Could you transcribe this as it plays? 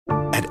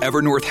At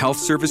Evernorth Health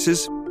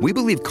Services, we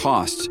believe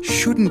costs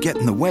shouldn't get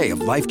in the way of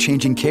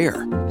life-changing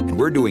care, and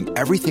we're doing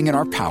everything in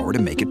our power to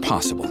make it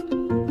possible.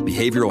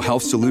 Behavioral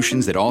health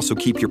solutions that also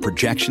keep your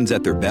projections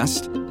at their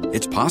best?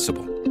 It's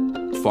possible.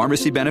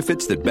 Pharmacy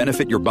benefits that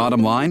benefit your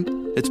bottom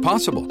line? It's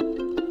possible.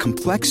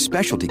 Complex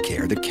specialty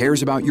care that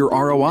cares about your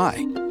ROI?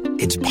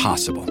 It's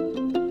possible.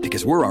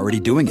 Because we're already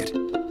doing it.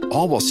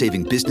 All while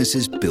saving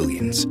businesses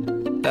billions.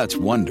 That's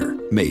Wonder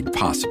made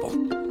possible.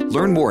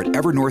 Learn more at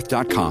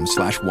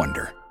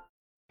evernorth.com/wonder.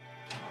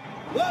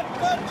 Let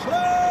the train!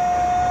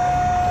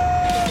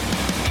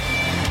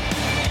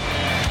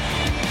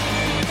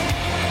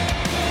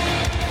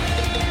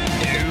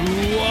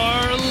 You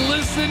are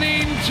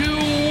listening to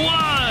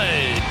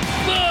What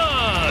the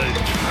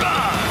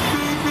Truck.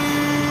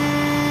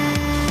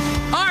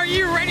 Are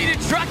you ready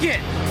to truck it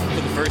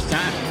for the first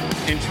time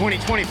in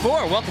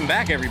 2024? Welcome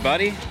back,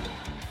 everybody. A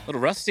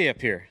little rusty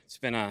up here. It's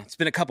been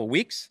a couple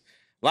weeks.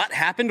 A lot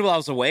happened while I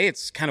was away.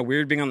 It's kind of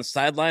weird being on the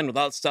sideline with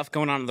all that stuff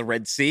going on in the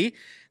Red Sea.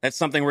 That's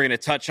something we're going to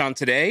touch on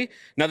today.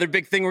 Another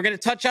big thing we're going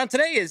to touch on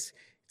today is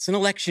it's an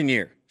election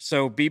year.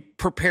 So be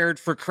prepared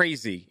for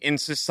crazy in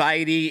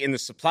society, in the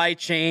supply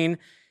chain,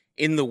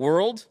 in the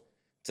world.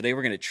 Today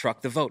we're going to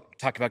truck the vote.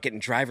 Talk about getting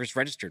drivers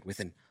registered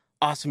with an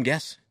awesome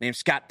guest named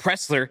Scott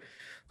Presler,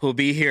 who will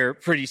be here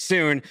pretty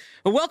soon.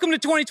 But welcome to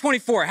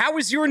 2024. How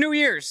was your New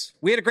Year's?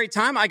 We had a great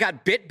time. I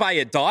got bit by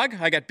a dog.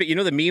 I got bit, you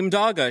know, the meme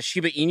dog,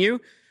 Shiba Inu.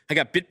 I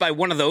got bit by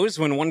one of those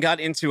when one got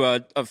into a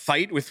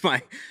fight with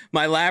my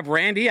lab,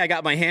 Randy. I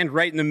got my hand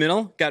right in the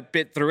middle, got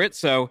bit through it.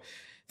 So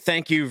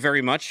thank you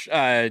very much,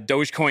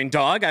 Dogecoin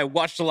dog. I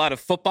watched a lot of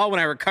football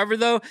when I recovered,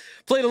 though.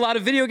 Played a lot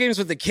of video games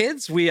with the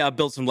kids. We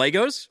built some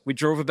Legos. We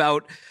drove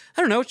about,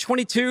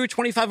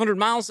 2,500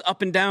 miles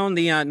up and down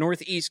the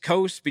northeast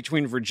coast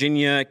between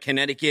Virginia,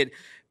 Connecticut,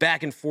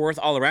 back and forth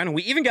all around. And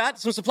we even got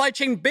some supply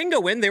chain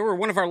bingo in. They were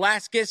one of our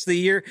last gifts of the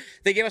year.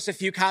 They gave us a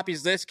few copies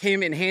of this,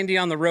 came in handy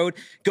on the road.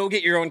 Go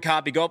get your own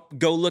copy. Go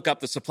look up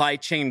the supply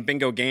chain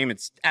bingo game.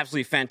 It's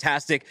absolutely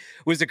fantastic.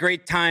 It was a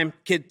great time.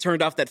 Kid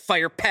turned off that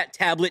Fire Pet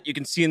tablet you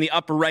can see in the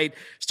upper right,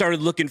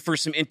 started looking for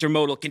some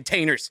intermodal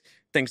containers,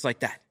 things like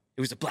that.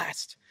 It was a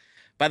blast.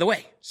 By the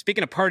way,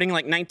 speaking of partying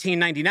like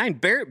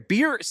 1999,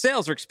 beer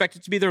sales are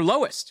expected to be their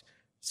lowest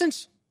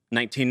since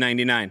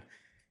 1999.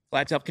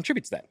 Glad to help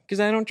contribute to that,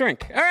 because I don't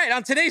drink. All right,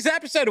 on today's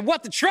episode of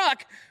What the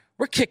Truck,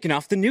 we're kicking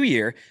off the new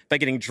year by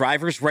getting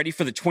drivers ready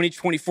for the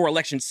 2024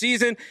 election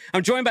season.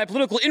 I'm joined by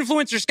political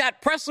influencer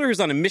Scott Presler, who's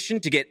on a mission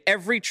to get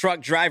every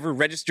truck driver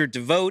registered to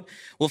vote.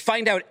 We'll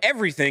find out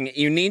everything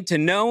you need to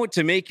know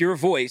to make your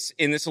voice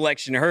in this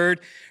election heard.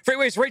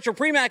 Freightwaves' Rachel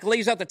Premack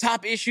lays out the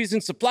top issues in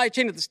supply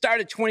chain at the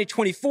start of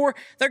 2024.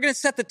 They're going to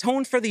set the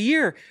tone for the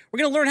year. We're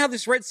going to learn how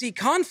this Red Sea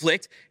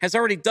conflict has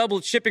already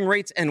doubled shipping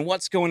rates and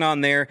what's going on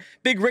there.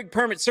 Big Rig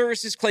Permit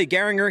Services, Clay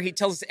Garinger, he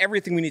tells us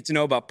everything we need to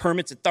know about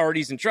permits,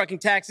 authorities, and trucking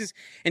taxes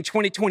in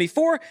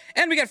 2024.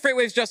 And we got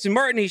Freightwaves' Justin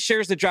Martin. He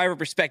shares the driver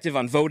perspective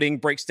on voting,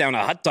 breaks down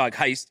a hot dog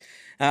heist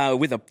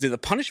did the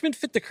punishment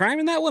fit the crime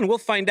in that one? We'll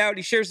find out.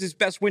 He shares his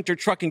best winter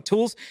trucking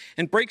tools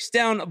and breaks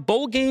down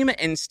bowl game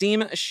and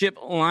steamship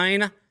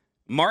line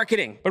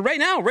marketing. But right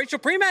now, Rachel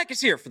Premack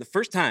is here for the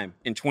first time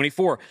in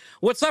 24.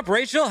 What's up,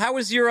 Rachel? How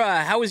was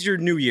your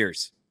New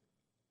Year's?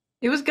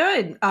 It was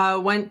good.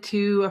 Went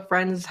to a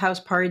friend's house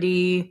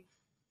party.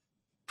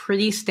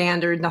 Pretty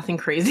standard, nothing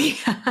crazy.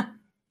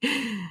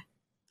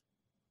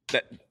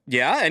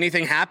 Yeah,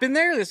 anything happened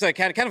there? This is like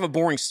kind of a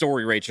boring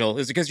story, Rachel.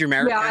 Is it because you're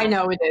married? Yeah, I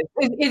know it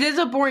is. It is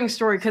a boring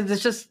story because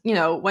it's just,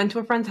 went to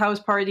a friend's house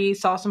party,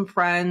 saw some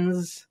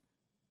friends.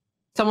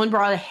 Someone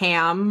brought a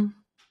ham.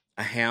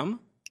 A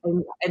ham?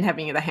 And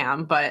having the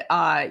ham. But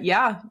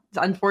yeah,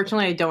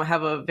 unfortunately, I don't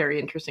have a very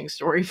interesting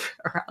story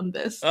around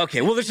this.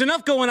 Okay, well, there's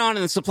enough going on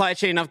in the supply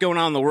chain, enough going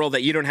on in the world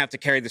that you don't have to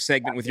carry the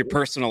segment with your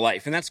personal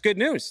life. And that's good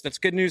news. That's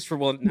good news for,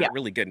 well, not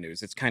really good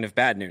news. It's kind of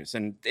bad news.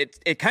 And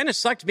it kind of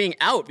sucked being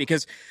out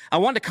because I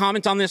wanted to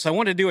comment on this. I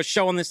wanted to do a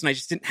show on this, and I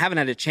just haven't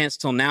had a chance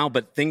till now.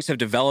 But things have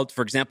developed.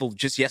 For example,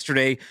 just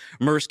yesterday,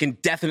 Maersk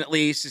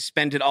indefinitely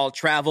suspended all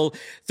travel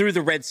through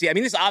the Red Sea. I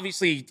mean, this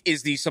obviously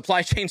is the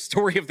supply chain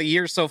story of the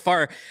year so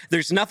far.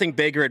 There's nothing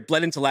bigger. It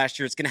bled into last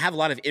year. It's going to have a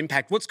lot of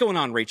impact. What's going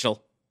on,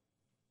 Rachel?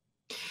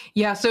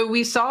 Yeah, so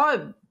we saw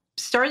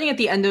starting at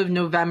the end of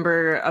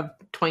November of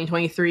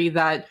 2023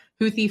 that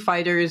Houthi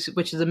fighters,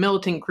 which is a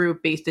militant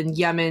group based in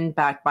Yemen,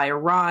 backed by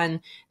Iran,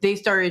 they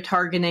started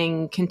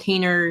targeting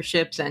container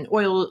ships and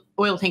oil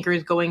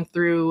tankers going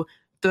through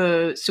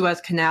the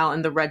Suez Canal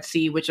and the Red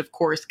Sea, which of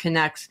course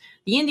connects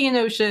the Indian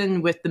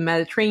Ocean with the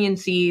Mediterranean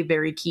Sea,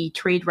 very key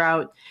trade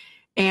route.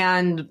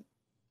 And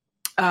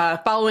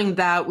following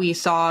that, we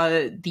saw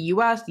the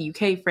US, the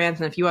UK, France,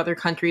 and a few other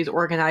countries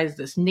organize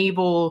this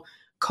naval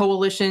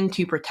coalition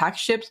to protect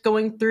ships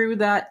going through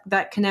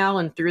that canal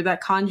and through that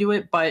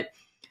conduit. But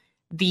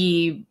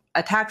the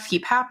attacks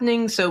keep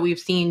happening. So we've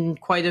seen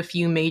quite a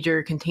few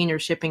major container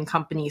shipping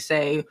companies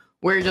say,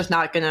 we're just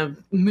not going to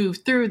move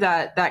through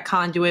that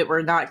conduit.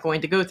 We're not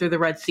going to go through the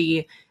Red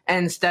Sea.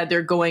 And instead,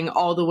 they're going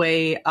all the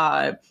way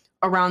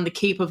around the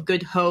Cape of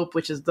Good Hope,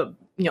 which is the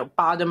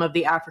bottom of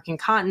the African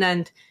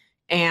continent,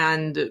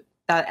 and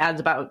that adds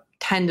about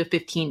 10 to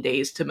 15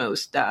 days to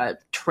most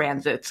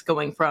transits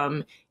going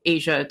from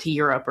Asia to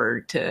Europe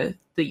or to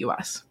the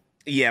U.S.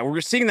 Yeah, we're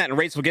seeing that in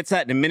rates. We'll get to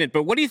that in a minute.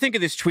 But what do you think of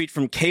this tweet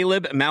from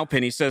Caleb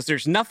Maupin? He says,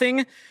 there's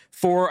nothing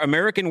for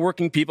American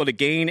working people to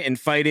gain in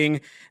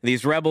fighting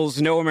these rebels.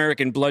 No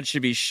American blood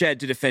should be shed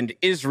to defend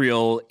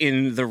Israel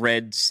in the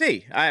Red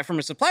Sea. From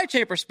a supply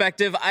chain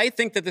perspective, I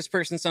think that this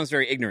person sounds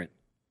very ignorant.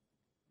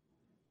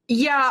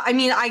 Yeah, I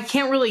mean, I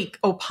can't really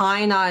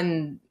opine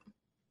on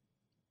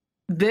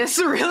this,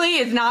 really.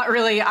 It's not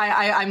really,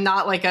 I'm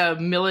not like a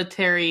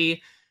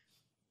military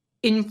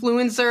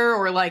influencer,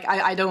 or like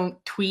I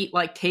don't tweet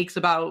like takes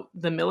about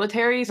the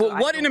military. So well,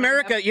 what in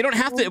America, you don't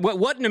have to,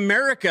 what in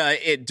America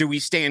do we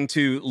stand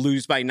to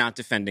lose by not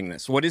defending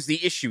this? What is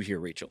the issue here,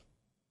 Rachel?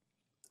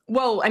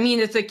 Well, I mean,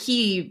 it's a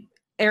key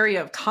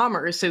area of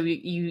commerce, so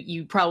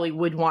you probably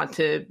would want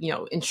to,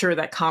 ensure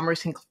that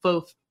commerce can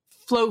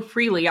flow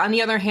freely. On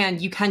the other hand,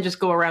 you can just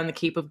go around the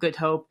Cape of Good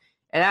Hope.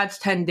 It adds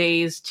 10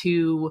 days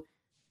to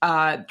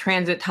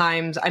transit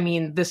times. I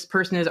mean, this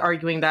person is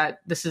arguing that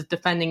this is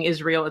defending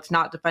Israel. It's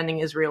not defending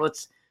Israel.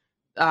 It's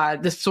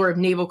this sort of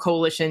naval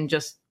coalition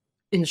just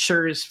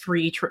ensures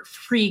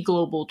free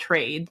global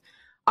trade.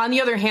 On the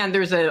other hand,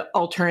 there's an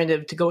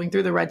alternative to going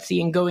through the Red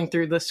Sea and going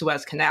through the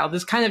Suez Canal.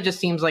 This kind of just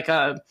seems like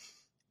a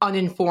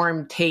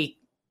uninformed take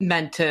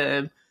meant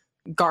to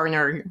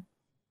garner,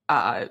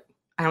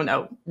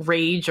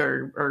 rage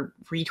or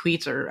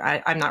retweets, or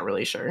I'm not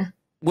really sure.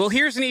 Well,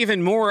 here's an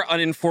even more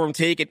uninformed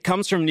take. It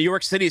comes from New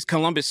York City's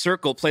Columbus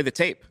Circle. Play the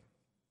tape.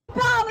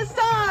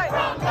 Palestine!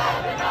 From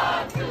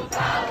Lebanon to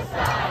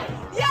Palestine!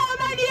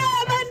 Yemen,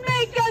 Yemen,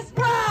 make us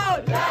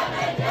proud!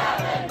 Yemen,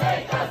 Yemen,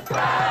 make us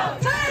proud!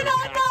 Turn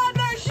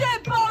another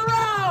ship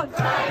around!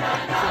 Turn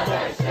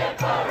another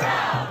ship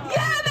around!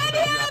 Yemen,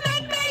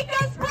 Yemen,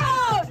 make us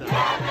proud!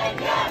 Yemen,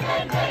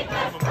 Yemen, make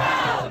us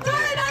proud!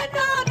 Turn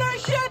another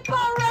ship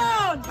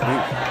around!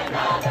 Turn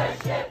another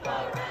ship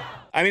around!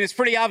 I mean, it's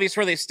pretty obvious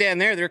where they stand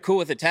there. They're cool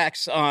with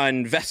attacks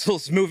on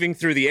vessels moving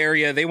through the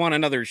area. They want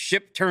another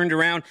ship turned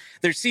around.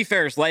 There's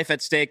seafarers' life at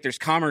stake. There's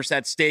commerce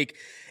at stake.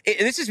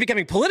 This is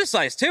becoming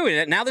politicized, too.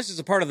 And now this is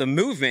a part of the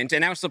movement.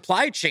 And now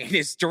supply chain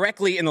is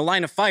directly in the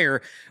line of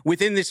fire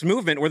within this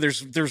movement, where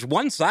there's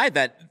one side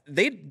that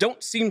they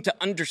don't seem to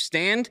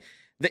understand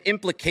the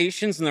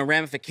implications and the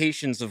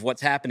ramifications of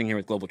what's happening here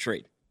with global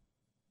trade.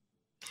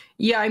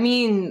 Yeah, I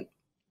mean,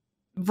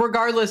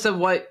 regardless of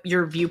what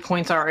your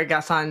viewpoints are, I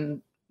guess,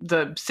 on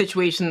the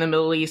situation in the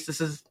Middle East, this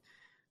is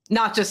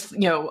not just,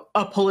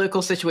 a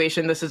political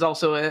situation. This is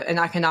also an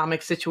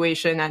economic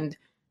situation. And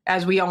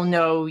as we all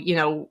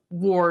know,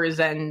 wars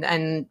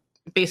and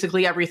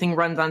basically everything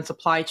runs on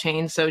supply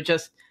chains. So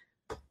just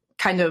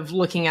kind of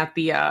looking at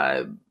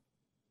the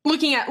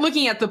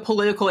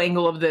political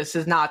angle of this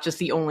is not just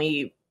the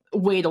only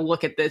way to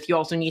look at this. You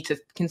also need to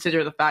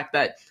consider the fact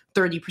that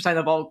 30%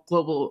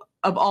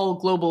 of all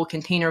global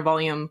container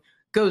volume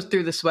goes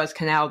through the Suez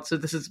Canal. So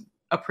this is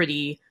a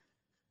pretty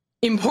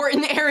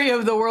important area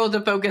of the world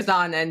to focus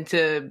on and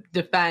to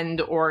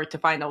defend, or to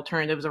find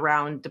alternatives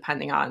around,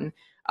 depending on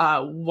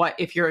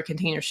if you're a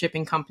container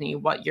shipping company,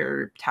 what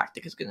your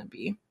tactic is going to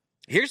be.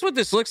 Here's what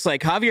this looks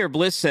like. Javier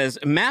Bliss says,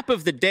 map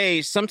of the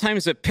day,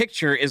 sometimes a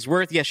picture is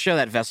worth, yes, show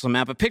that vessel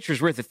map. A picture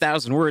is worth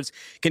 1,000 words.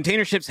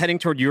 Container ships heading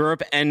toward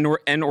Europe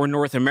or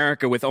North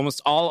America, with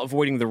almost all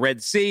avoiding the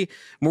Red Sea.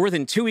 More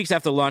than 2 weeks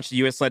after the launch of the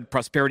U.S.-led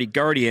Prosperity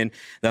Guardian,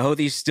 the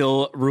Houthis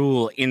still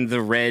rule in the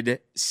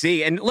Red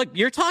Sea. And look,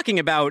 you're talking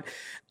about,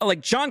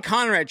 like John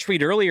Conrad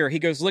tweeted earlier, he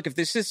goes, look, if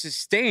this is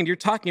sustained, you're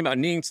talking about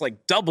needing to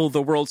double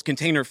the world's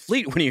container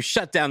fleet when you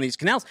shut down these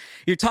canals.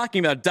 You're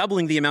talking about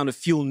doubling the amount of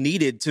fuel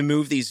needed to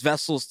move these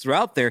vessels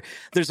throughout there.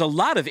 There's a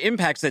lot of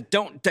impacts that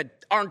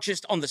aren't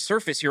just on the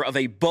surface here of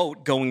a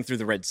boat going through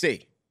the Red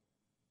Sea.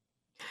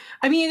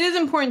 I mean, it is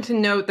important to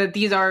note that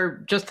these are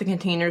just the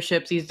container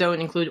ships. These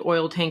don't include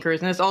oil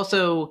tankers. And it's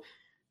also,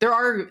 there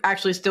are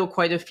actually still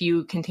quite a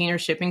few container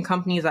shipping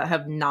companies that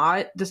have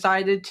not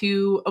decided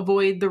to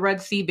avoid the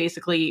Red Sea.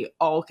 Basically,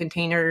 all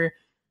container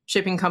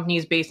shipping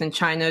companies based in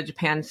China,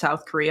 Japan,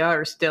 South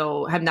Korea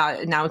have not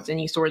announced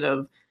any sort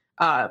of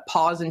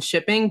pause in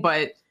shipping.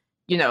 But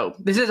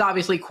this is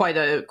obviously quite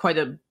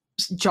a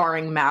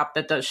jarring map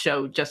that does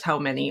show just how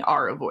many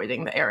are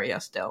avoiding the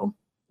area still.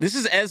 This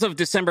is as of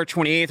December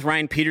 28th.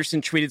 Ryan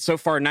Peterson tweeted, so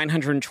far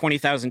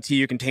 920,000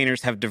 TEU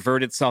containers have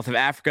diverted south of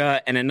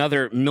Africa, and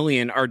another 1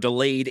 million are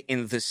delayed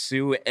in the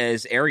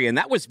Suez area. And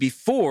that was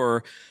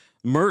before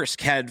Maersk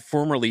had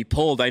formerly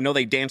pulled. I know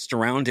they danced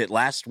around it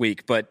last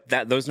week, but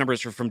those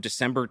numbers are from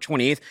December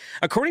 28th.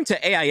 According to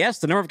AIS,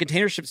 the number of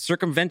container ships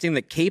circumventing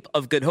the Cape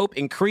of Good Hope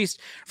increased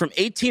from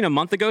 18 a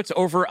month ago to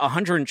over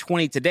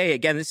 120 today.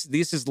 Again, this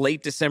is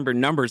late December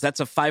numbers. That's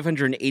a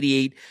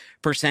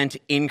 588%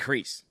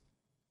 increase.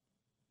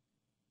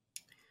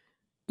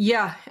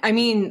 Yeah, I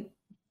mean,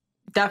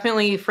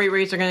 definitely freight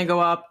rates are going to go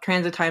up.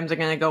 Transit times are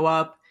going to go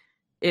up.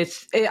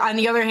 On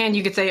the other hand,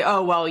 you could say,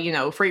 oh,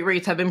 well, freight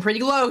rates have been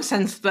pretty low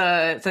since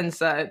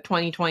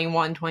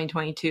 2021,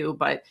 2022.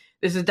 But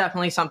this is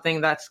definitely something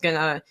that's going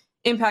to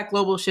impact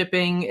global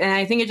shipping. And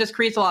I think it just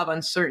creates a lot of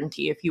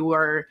uncertainty if you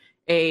are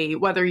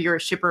whether you're a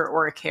shipper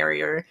or a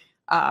carrier.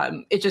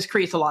 It just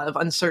creates a lot of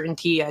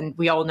uncertainty. And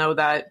we all know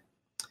that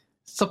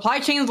supply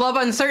chains love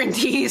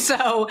uncertainty.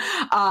 So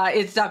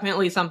it's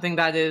definitely something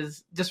that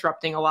is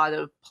disrupting a lot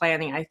of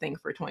planning, I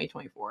think, for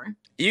 2024.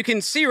 You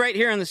can see right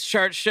here on this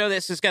chart, show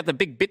this has got the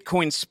big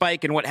Bitcoin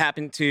spike and what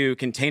happened to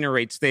container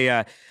rates. They,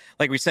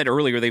 like we said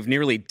earlier, they've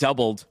nearly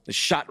doubled. They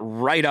shot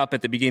right up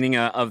at the beginning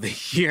of the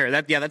year.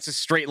 That's a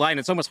straight line.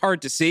 It's almost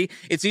hard to see.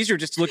 It's easier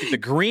just to look at the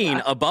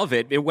green above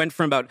it. It went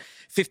from about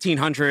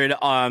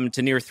 1,500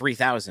 to near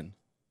 3,000.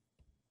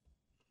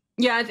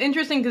 Yeah, it's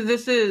interesting because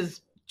this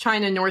is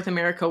China, North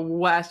America,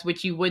 West,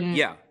 which you wouldn't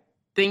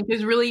think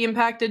is really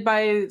impacted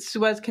by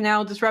Suez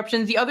Canal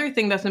disruptions. The other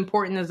thing that's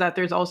important is that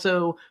there's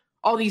also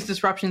all these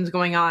disruptions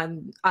going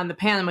on the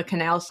Panama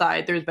Canal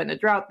side. There's been a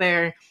drought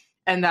there,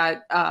 and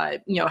that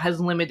has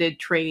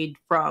limited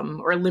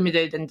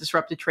and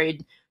disrupted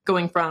trade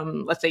going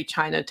from, let's say,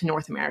 China to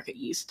North America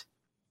East.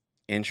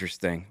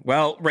 Interesting.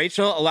 Well,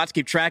 Rachel, a lot to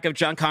keep track of.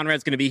 John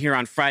Conrad's going to be here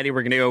on Friday.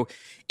 We're going to go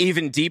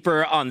even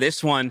deeper on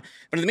this one.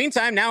 But in the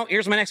meantime, now,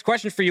 here's my next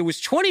question for you.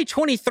 Was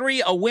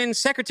 2023 a win?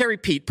 Secretary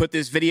Pete put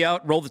this video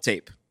out. Roll the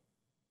tape.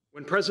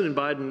 When President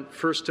Biden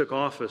first took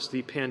office,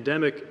 the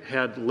pandemic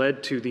had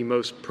led to the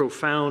most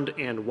profound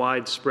and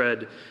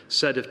widespread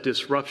set of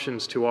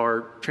disruptions to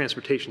our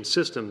transportation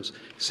systems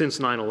since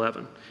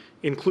 9/11,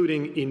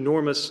 including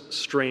enormous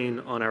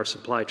strain on our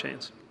supply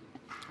chains.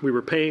 We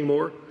were paying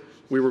more.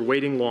 We were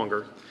waiting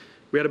longer.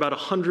 We had about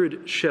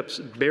 100 ships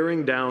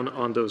bearing down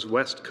on those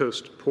West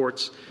Coast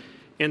ports,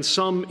 and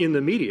some in the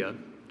media,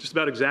 just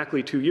about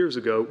exactly 2 years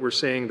ago, were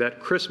saying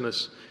that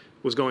Christmas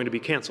was going to be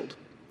canceled.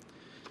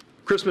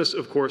 Christmas,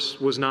 of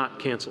course, was not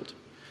canceled.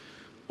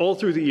 All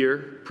through the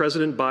year,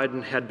 President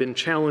Biden had been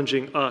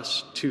challenging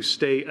us to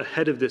stay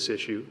ahead of this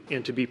issue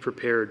and to be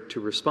prepared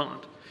to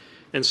respond.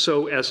 And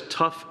so, as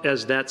tough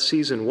as that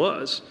season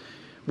was,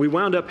 we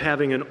wound up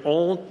having an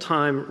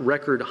all-time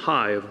record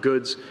high of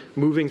goods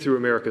moving through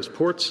America's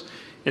ports,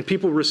 and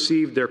people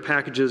received their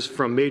packages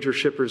from major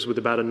shippers with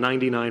about a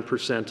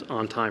 99%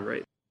 on-time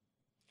rate.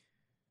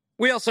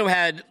 We also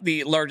had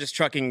the largest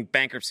trucking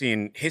bankruptcy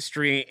in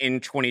history in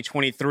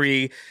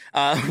 2023. We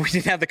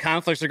didn't have the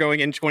conflicts that are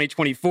going in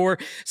 2024.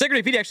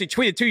 Secretary Pete actually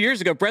tweeted 2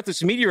 years ago,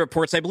 Breathless Media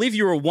Reports, I believe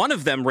you were one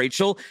of them,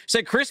 Rachel,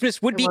 said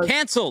Christmas would be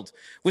canceled.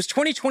 Was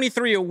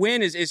 2023 a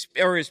win? Is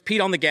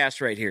Pete on the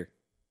gas right here?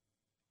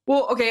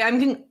 Well, okay,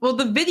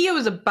 the video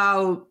is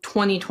about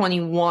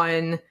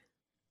 2021.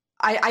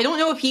 I don't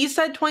know if he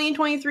said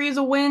 2023 is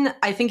a win.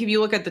 I think if you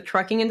look at the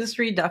trucking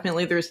industry,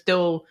 definitely there's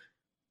still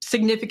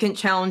significant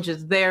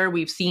challenges there.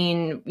 We've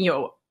seen,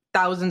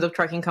 thousands of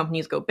trucking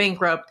companies go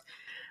bankrupt.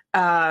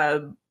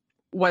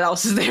 What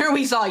else is there?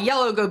 We saw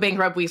Yellow go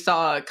bankrupt. We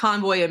saw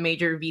Convoy, a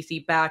major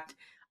VC-backed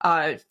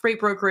freight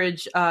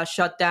brokerage,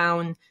 shut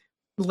down,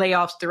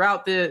 layoffs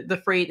throughout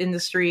the freight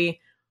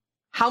industry.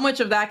 How much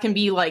of that can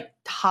be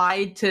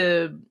tied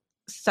to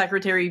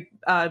Secretary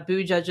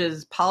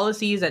Buttigieg's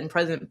policies and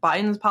President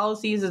Biden's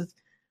policies is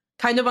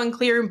kind of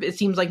unclear. It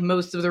seems like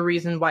most of the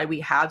reason why we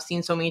have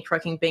seen so many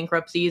trucking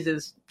bankruptcies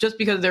is just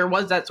because there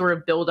was that sort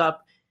of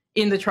buildup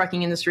in the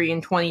trucking industry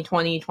in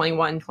 2020,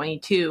 21,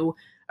 22,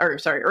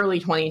 early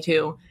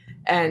 22.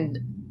 And,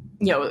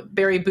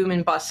 very boom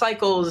and bust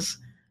cycles.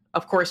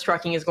 Of course,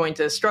 trucking is going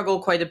to struggle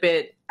quite a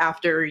bit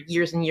after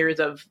years and years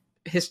of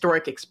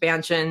historic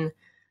expansion.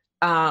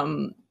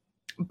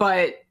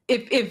 But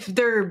if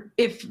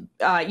Buttigieg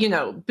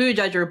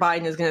or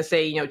Biden is going to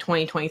say,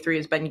 2023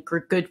 has been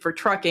good for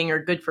trucking or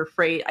good for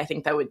freight, I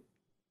think that would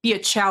be a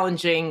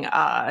challenging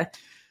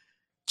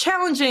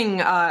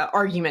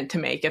argument to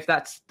make if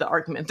that's the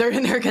argument they're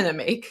going to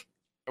make.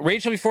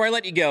 Rachel, before I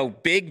let you go,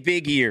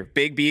 big year,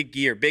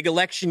 big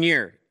election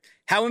year.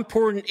 How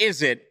important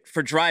is it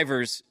for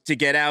drivers to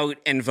get out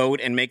and vote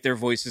and make their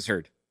voices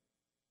heard?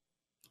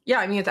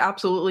 Yeah, it's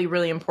absolutely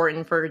really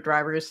important for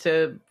drivers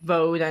to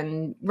vote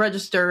and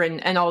register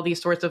and all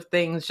these sorts of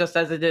things, just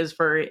as it is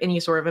for any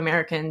sort of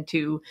American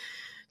to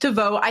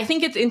vote. I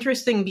think it's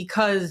interesting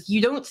because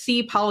you don't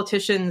see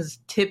politicians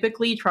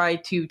typically try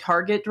to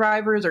target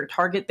drivers or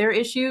target their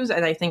issues.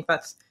 And I think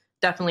that's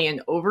definitely an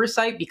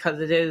oversight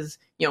because it is,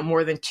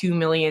 more than 2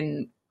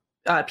 million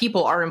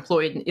people are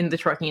employed in the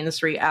trucking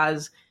industry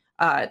as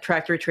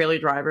tractor trailer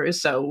drivers.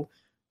 So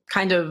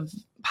kind of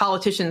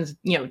politicians,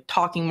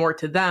 talking more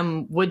to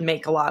them would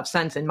make a lot of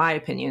sense in my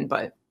opinion,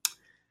 but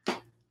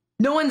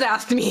no one's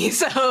asked me.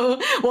 So,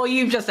 well,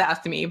 you've just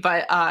asked me,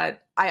 but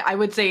I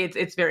would say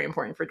it's very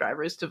important for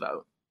drivers to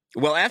vote.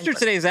 Well, after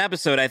today's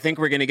episode, I think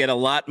we're going to get a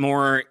lot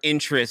more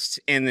interest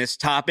in this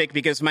topic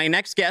because my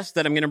next guest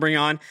that I'm going to bring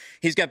on,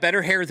 he's got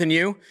better hair than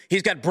you.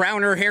 He's got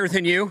browner hair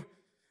than you.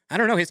 I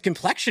don't know, his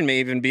complexion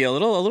may even be a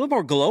little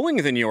more glowing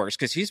than yours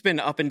because he's been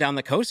up and down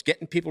the coast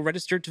getting people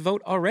registered to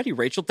vote already.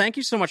 Rachel, thank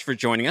you so much for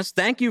joining us.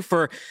 Thank you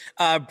for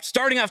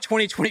starting off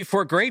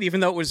 2024 great, even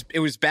though it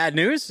was bad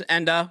news.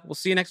 And we'll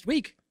see you next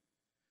week.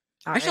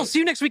 Actually, I'll see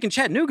you next week in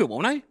Chattanooga,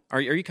 won't I? Are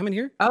you coming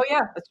here? Oh,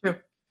 yeah, that's true.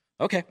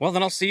 Okay, well,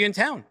 then I'll see you in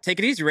town. Take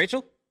it easy,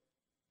 Rachel.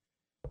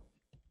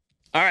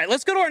 All right,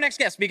 let's go to our next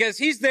guest because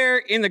he's there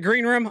in the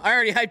green room. I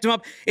already hyped him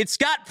up. It's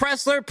Scott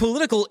Presler,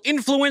 political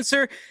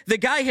influencer. The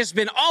guy has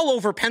been all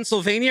over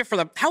Pennsylvania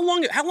for how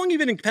long have you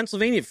been in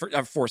Pennsylvania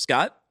for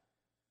Scott?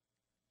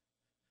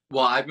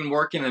 Well, I've been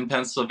working in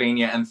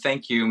Pennsylvania, and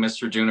thank you,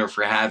 Mr. Dooner,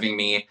 for having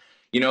me,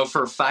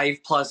 for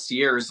 5+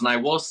 years. And I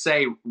will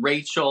say,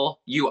 Rachel,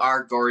 you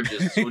are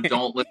gorgeous, so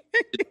don't listen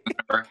to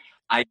Dooner.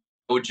 I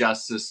owe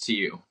justice to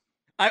you.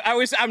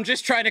 I'm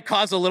just trying to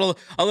cause a little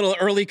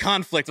early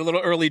conflict, a little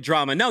early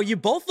drama. No, you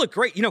both look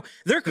great.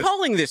 They're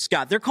calling this,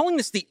 Scott, they're calling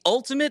this the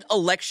ultimate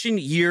election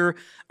year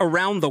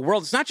around the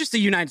world. It's not just the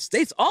United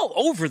States, all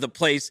over the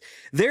place.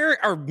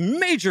 There are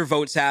major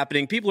votes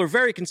happening. People are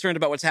very concerned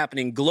about what's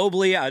happening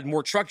globally.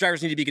 More truck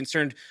drivers need to be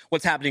concerned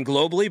what's happening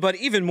globally, but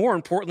even more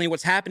importantly,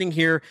 what's happening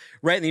here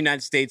right in the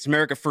United States,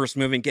 America First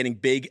movement getting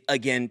big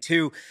again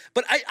too.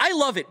 But I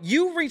love it.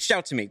 You reached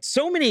out to me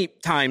so many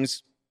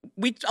times.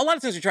 A lot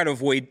of times we try to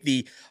avoid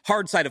the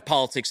hard side of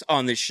politics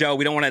on this show.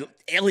 We don't want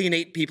to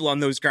alienate people on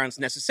those grounds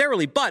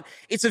necessarily, but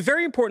it's a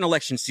very important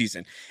election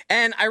season.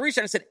 And I reached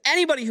out and said,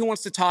 anybody who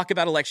wants to talk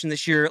about election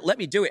this year, let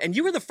me do it. And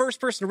you were the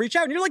first person to reach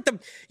out. And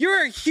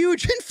you're a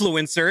huge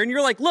influencer. And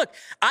you're like, look,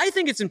 I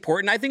think it's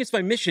important. I think it's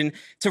my mission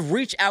to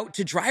reach out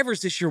to drivers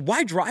this year.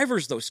 Why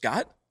drivers though,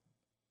 Scott?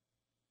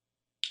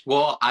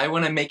 Well, I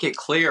want to make it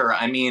clear.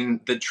 I mean,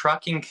 the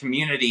trucking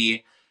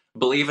community,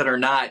 believe it or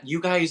not,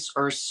 you guys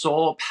are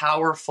so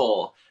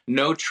powerful.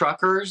 No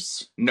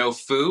truckers, no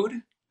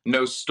food,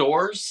 no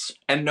stores,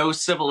 and no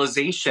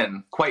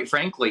civilization, quite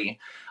frankly.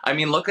 I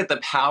mean, look at the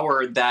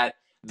power that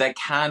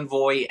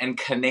Convoy and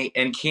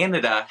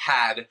Canada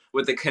had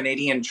with the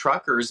Canadian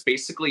truckers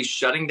basically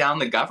shutting down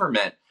the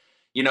government.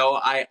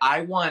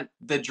 I want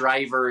the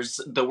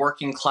drivers, the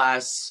working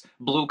class,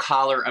 blue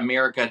collar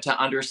America to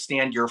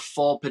understand your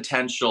full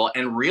potential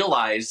and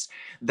realize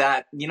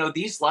that,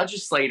 these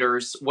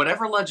legislators,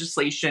 whatever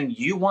legislation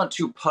you want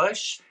to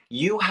push,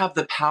 you have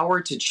the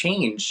power to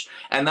change.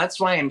 And that's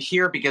why I'm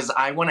here, because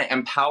I want to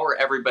empower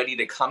everybody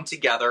to come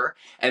together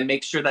and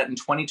make sure that in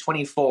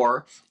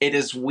 2024, it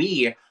is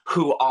we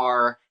who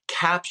are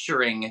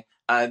capturing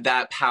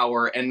that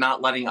power and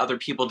not letting other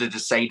people to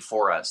decide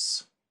for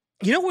us.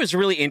 You know what was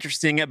really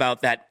interesting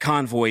about that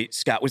convoy,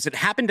 Scott, was it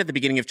happened at the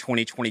beginning of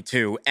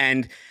 2022,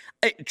 and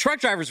truck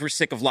drivers were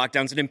sick of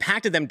lockdowns. It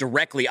impacted them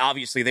directly.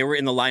 Obviously, they were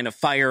in the line of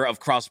fire of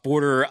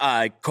cross-border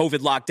COVID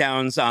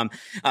lockdowns,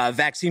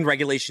 vaccine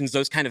regulations,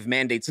 those kind of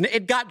mandates. And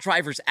it got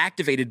drivers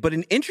activated. But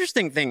an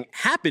interesting thing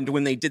happened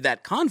when they did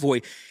that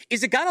convoy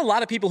is it got a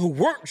lot of people who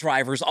weren't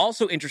drivers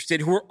also interested,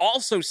 who were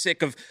also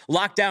sick of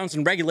lockdowns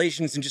and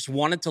regulations and just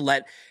wanted to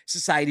let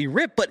society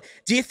rip. But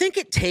do you think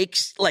it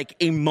takes like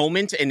a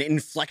moment, an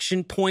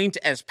inflection point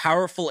as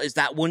powerful as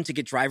that one to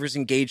get drivers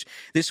engaged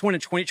this one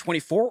in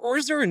 2024? Or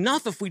is there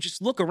enough if we just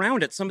look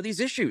around at some of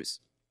these issues?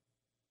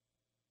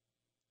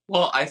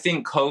 Well, I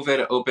think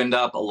COVID opened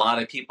up a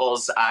lot of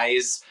people's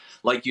eyes,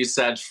 like you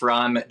said,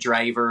 from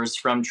drivers,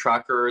 from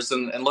truckers,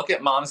 and look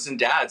at moms and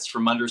dads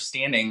from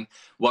understanding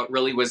what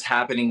really was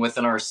happening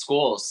within our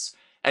schools.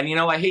 And,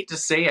 I hate to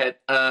say it,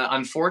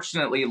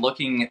 unfortunately,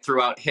 looking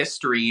throughout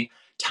history,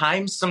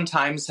 times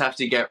sometimes have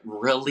to get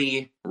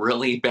really,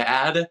 really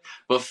bad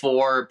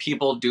before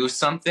people do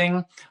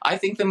something. I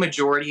think the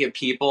majority of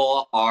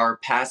people are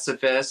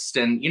pacifist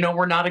and,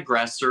 we're not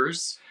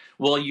aggressors.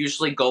 We'll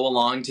usually go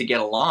along to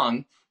get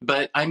along.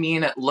 But I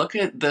mean, look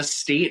at the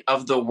state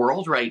of the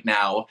world right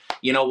now.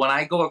 When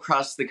I go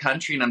across the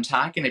country and I'm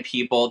talking to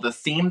people, the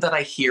theme that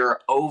I hear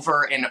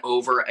over and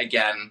over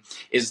again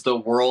is the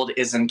world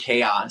is in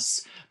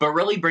chaos. But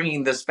really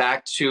bringing this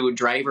back to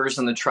drivers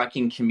in the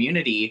trucking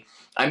community,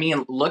 I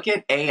mean, look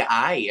at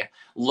AI,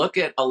 look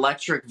at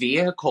electric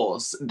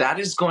vehicles. That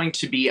is going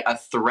to be a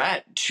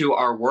threat to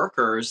our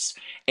workers,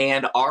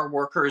 and are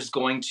workers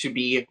going to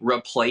be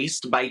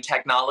replaced by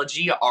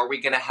technology? Are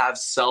we going to have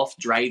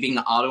self-driving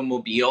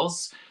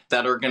automobiles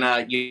that are going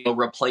to,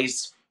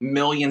 replace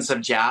millions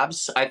of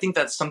jobs? I think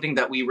that's something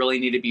that we really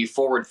need to be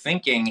forward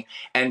thinking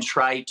and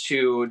try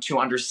to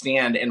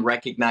understand and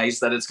recognize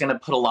that it's going to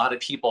put a lot of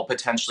people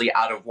potentially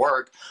out of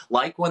work,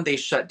 like when they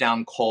shut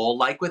down coal,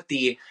 like with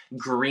the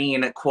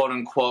green, quote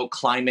unquote,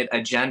 climate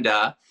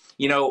agenda.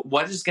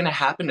 What is going to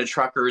happen to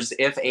truckers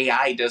if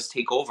AI does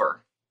take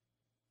over?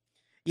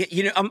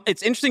 Yeah,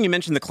 it's interesting you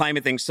mentioned the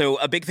climate thing. So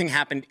a big thing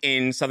happened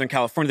in Southern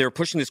California. They were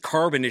pushing this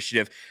CARB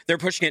initiative. They're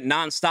pushing it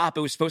nonstop. It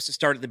was supposed to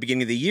start at the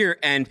beginning of the year.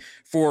 And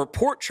for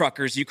port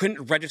truckers, you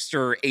couldn't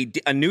register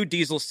a new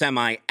diesel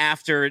semi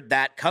after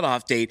that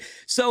cutoff date.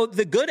 So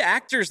the good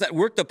actors that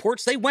worked the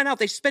ports, they went out,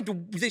 they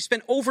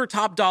spent over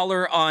top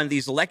dollar on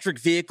these electric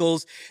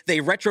vehicles. They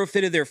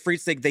retrofitted their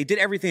fleets. They did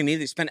everything they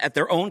needed. They spent at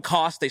their own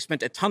cost. They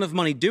spent a ton of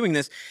money doing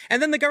this. And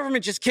then the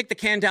government just kicked the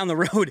can down the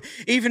road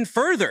even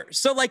further.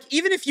 So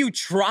even if you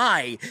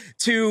try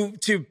to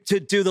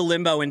do the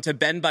limbo and to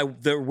bend by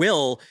their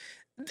will,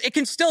 it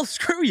can still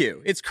screw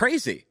you. It's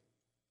crazy.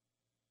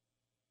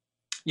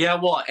 Yeah,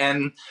 well,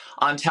 and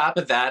on top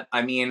of that,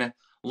 I mean,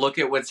 look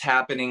at what's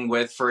happening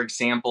with, for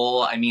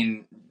example,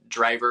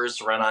 drivers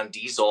run on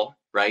diesel.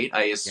 right?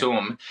 I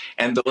assume.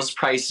 Yeah. And those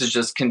prices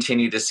just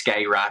continue to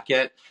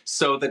skyrocket.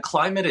 So the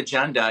climate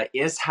agenda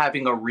is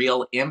having a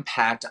real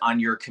impact on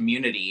your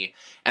community.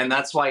 And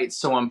that's why it's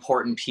so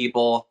important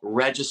people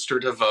register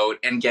to vote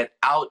and get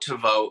out to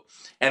vote.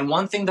 And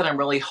one thing that I'm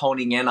really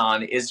honing in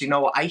on is,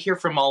 I hear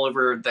from all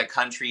over the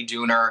country,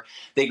 Dooner,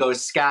 they go,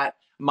 Scott,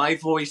 my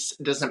voice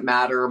doesn't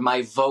matter,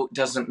 my vote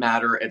doesn't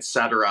matter,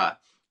 etc.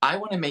 I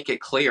want to make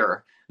it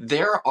clear.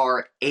 There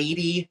are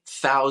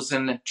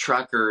 80,000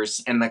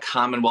 truckers in the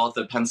Commonwealth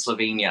of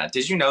Pennsylvania.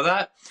 Did you know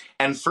that?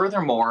 And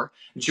furthermore,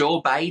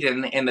 Joe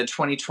Biden in the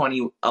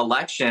 2020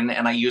 election,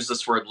 and I use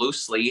this word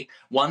loosely,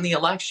 won the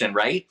election,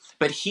 right?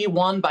 But he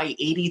won by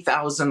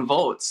 80,000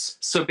 votes.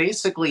 So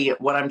basically,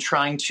 what I'm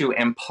trying to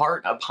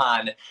impart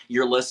upon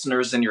your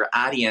listeners and your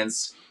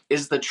audience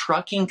is the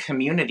trucking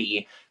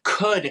community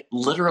could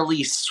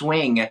literally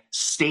swing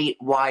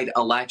statewide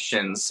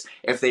elections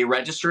if they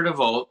register to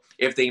vote,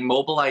 if they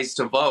mobilize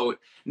to vote.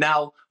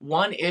 Now,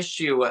 one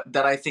issue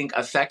that I think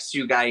affects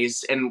you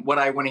guys and what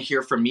I want to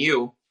hear from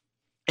you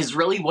is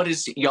really what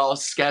is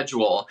y'all's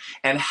schedule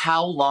and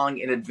how long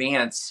in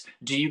advance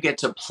do you get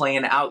to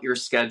plan out your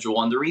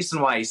schedule? And the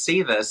reason why I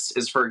say this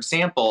is, for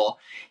example,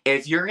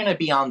 if you're going to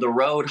be on the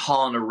road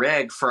hauling a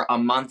rig for a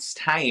month's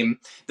time,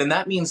 then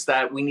that means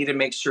that we need to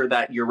make sure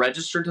that you're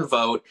registered to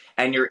vote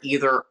and you're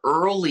either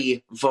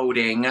early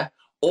voting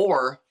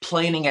or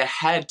planning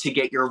ahead to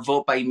get your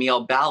vote by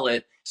mail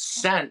ballot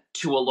sent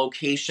to a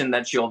location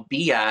that you'll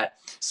be at,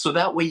 so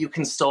that way you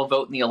can still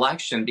vote in the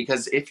election.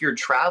 Because if you're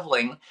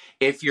traveling,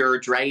 if you're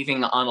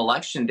driving on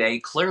election day,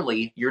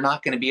 clearly you're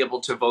not going to be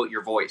able to vote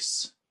your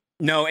voice.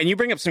 No, and you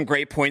bring up some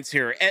great points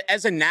here.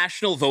 As a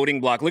national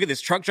voting bloc, look at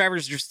this. Truck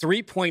drivers, there's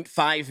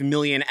 3.5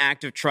 million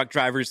active truck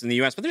drivers in the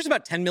U.S., but there's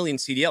about 10 million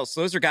CDLs.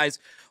 So those are guys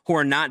who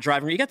are not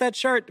driving. You got that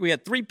chart? We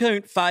had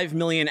 3.5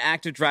 million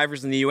active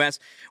drivers in the U.S.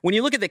 When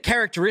you look at the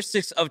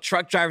characteristics of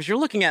truck drivers, you're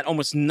looking at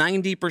almost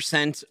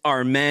 90%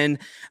 are men,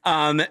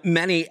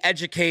 many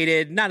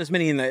educated, not as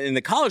many in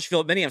the college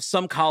field, many have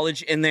some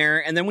college in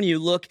there. And then when you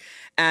look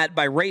at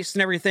by race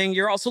and everything,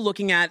 you're also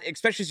looking at,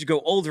 especially as you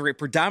go older, a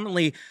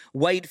predominantly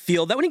white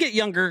field. That when you get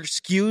younger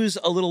skews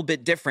a little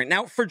bit different.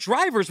 Now, for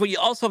drivers, what you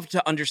also have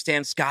to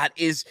understand, Scott,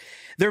 is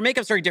their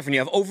makeup's very different. You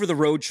have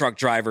over-the-road truck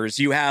drivers,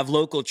 you have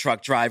local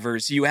truck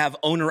drivers, you have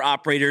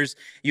owner-operators,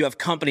 you have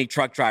company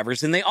truck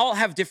drivers, and they all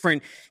have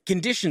different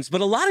conditions. But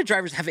a lot of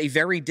drivers have a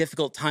very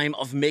difficult time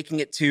of making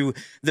it to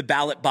the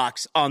ballot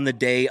box on the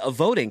day of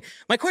voting.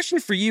 My question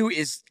for you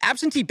is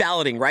absentee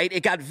balloting, right?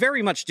 It got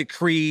very much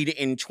decreed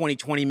in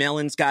 2020.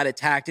 Mail-ins got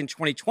attacked in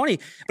 2020,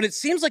 but it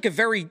seems like a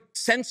very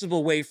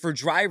sensible way for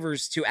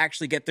drivers to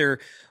actually get their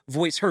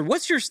voice heard.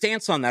 What's your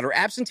stance on that? Are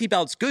absentee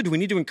ballots good? Do we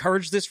need to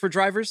encourage this for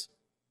drivers?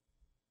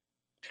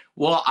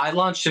 Well, I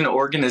launched an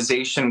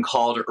organization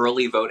called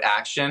Early Vote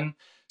Action.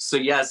 So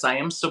yes, I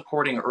am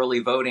supporting early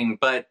voting,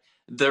 but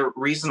the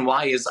reason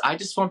why is I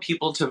just want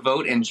people to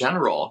vote in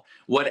general.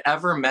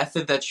 Whatever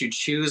method that you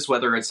choose,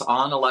 whether it's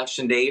on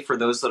election day for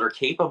those that are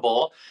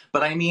capable,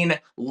 but I mean,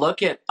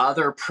 look at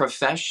other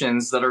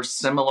professions that are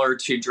similar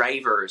to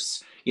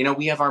drivers. You know,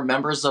 we have our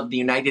members of the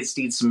United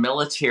States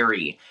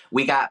military.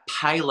 We got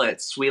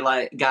pilots. We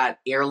got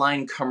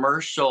airline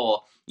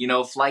commercial,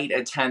 flight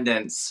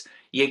attendants.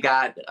 You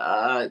got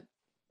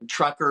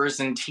truckers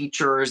and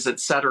teachers,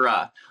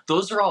 etc.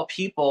 Those are all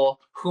people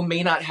who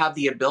may not have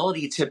the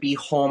ability to be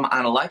home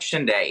on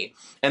election day.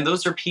 And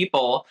those are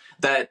people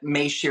that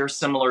may share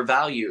similar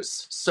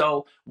values.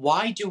 So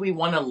why do we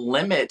want to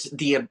limit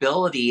the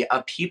ability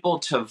of people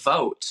to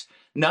vote?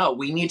 No,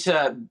 we need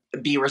to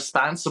be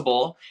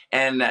responsible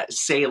and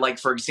say, like,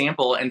 for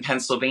example, in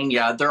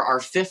Pennsylvania, there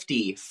are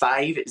 50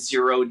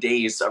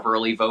 days of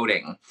early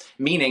voting,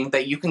 meaning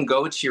that you can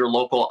go to your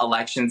local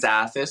elections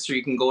office or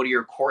you can go to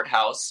your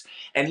courthouse.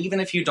 And even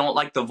if you don't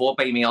like the vote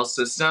by mail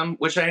system,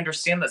 which I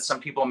understand that some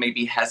people may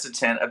be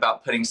hesitant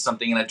about putting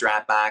something in a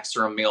drop box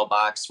or a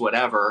mailbox,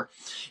 whatever,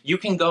 you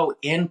can go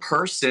in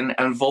person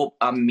and vote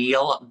a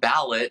mail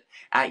ballot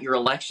at your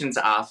elections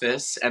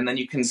office, and then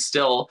you can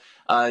still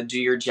do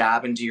your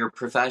job and do your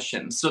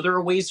profession. So there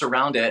are ways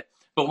around it.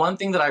 But one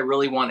thing that I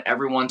really want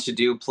everyone to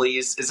do,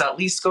 please, is at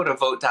least go to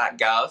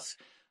vote.gov,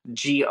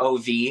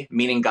 G-O-V,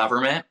 meaning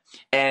government,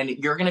 and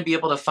you're going to be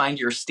able to find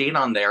your state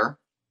on there.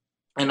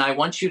 And I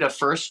want you to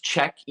first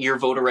check your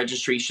voter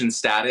registration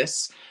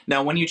status.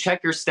 Now, when you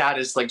check your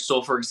status,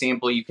 so for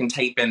example, you can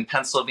type in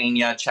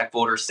Pennsylvania, check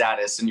voter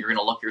status, and you're going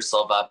to look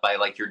yourself up by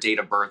your date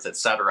of birth,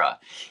 etc.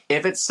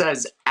 If it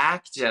says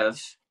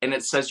active and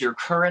it says your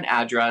current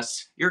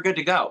address, you're good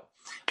to go.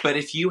 But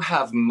if you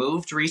have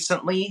moved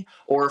recently,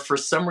 or for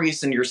some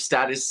reason your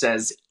status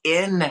says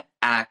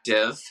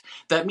inactive,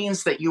 that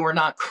means that you are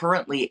not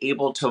currently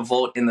able to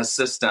vote in the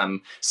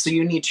system. So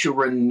you need to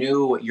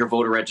renew your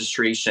voter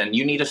registration.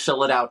 You need to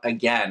fill it out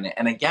again.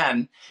 And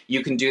again,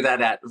 you can do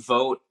that at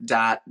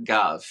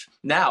vote.gov.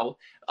 Now,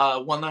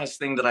 one last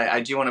thing that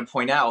I do want to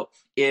point out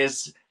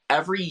is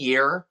every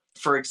year,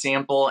 for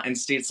example, in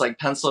states like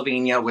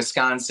Pennsylvania,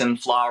 Wisconsin,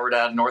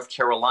 Florida, North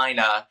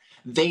Carolina,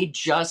 they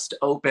just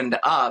opened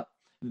up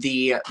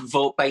the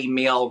vote by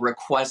mail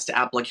request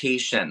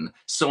application.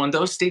 So in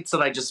those states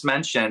that I just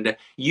mentioned,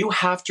 you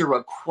have to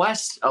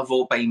request a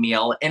vote by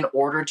mail in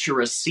order to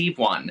receive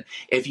one.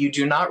 If you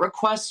do not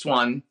request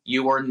one,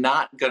 you are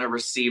not going to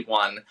receive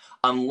one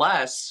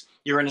unless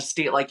you're in a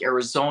state like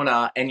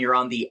Arizona and you're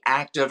on the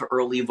active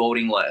early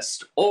voting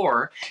list.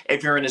 Or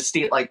if you're in a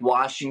state like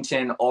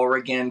Washington,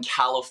 Oregon,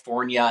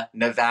 California,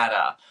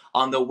 Nevada.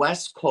 On the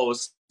West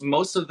Coast,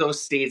 most of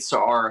those states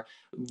are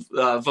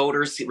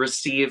voters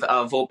receive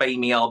a vote by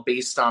mail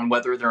based on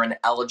whether they're an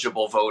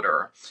eligible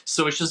voter.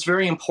 So it's just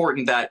very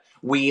important that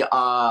we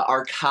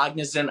are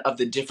cognizant of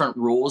the different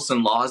rules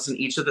and laws in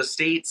each of the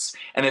states.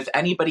 And if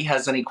anybody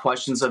has any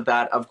questions of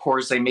that, of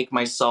course, I make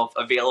myself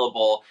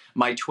available.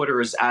 My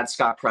Twitter is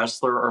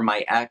 @ScottPressler, or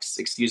my X,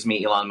 excuse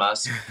me, Elon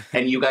Musk.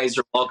 And you guys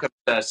are welcome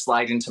to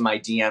slide into my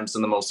DMs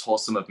in the most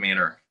wholesome of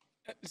manner.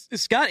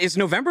 Scott, is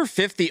November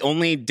 5th the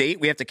only date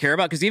we have to care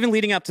about? Because even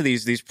leading up to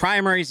these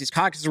primaries, these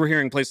caucuses, we're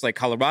hearing places like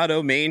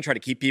Colorado, Maine, try to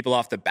keep people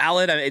off the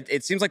ballot.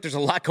 It seems like there's a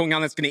lot going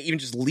on that's going to even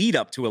just lead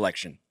up to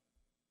election.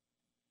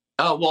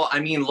 Oh, well, I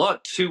mean,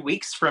 look, 2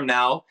 weeks from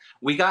now,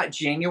 we got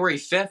January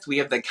 5th, we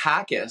have the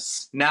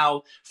caucus.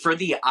 Now, for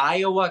the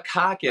Iowa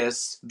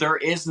caucus, there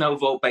is no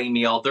vote by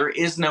mail. There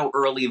is no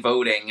early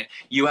voting.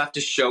 You have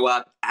to show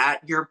up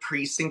at your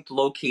precinct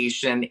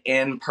location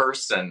in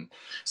person.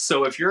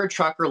 So if you're a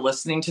trucker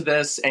listening to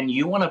this and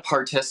you want to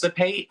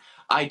participate,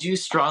 I do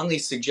strongly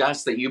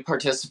suggest that you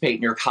participate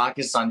in your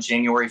caucus on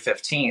January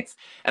 15th.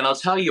 And I'll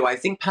tell you, I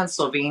think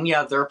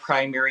Pennsylvania, their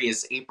primary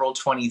is April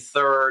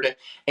 23rd.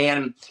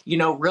 And, you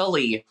know,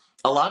 really,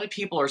 a lot of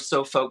people are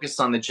so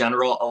focused on the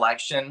general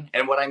election.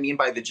 And what I mean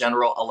by the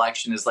general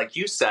election is, like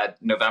you said,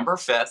 November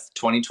 5th,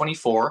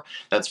 2024.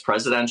 That's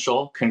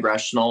presidential,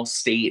 congressional,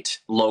 state,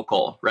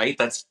 local, right?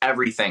 That's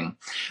everything.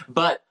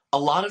 But a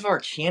lot of our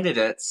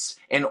candidates,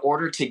 in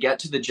order to get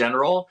to the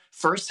general,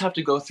 first have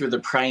to go through the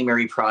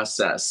primary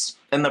process.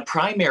 And the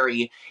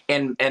primary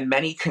in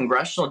many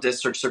congressional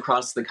districts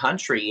across the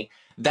country,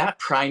 that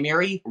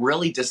primary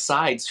really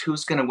decides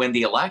who's going to win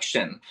the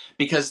election,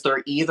 because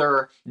they're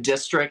either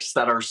districts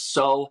that are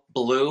so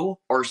blue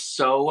or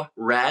so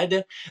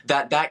red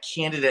that that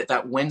candidate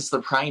that wins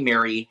the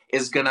primary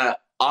is going to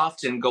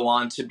often go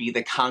on to be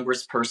the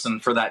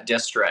congressperson for that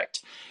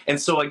district. And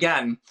so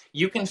again,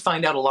 you can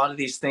find out a lot of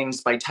these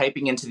things by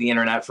typing into the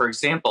internet, for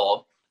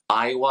example,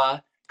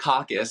 Iowa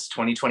caucus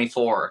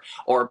 2024,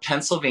 or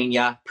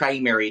Pennsylvania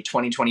primary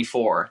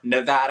 2024,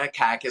 Nevada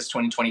caucus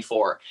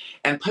 2024,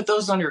 and put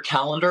those on your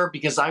calendar,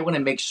 because I want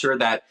to make sure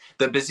that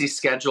the busy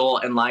schedule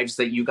and lives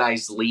that you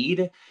guys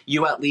lead,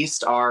 you at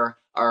least are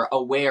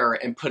aware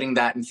and putting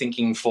that and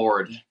thinking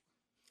forward.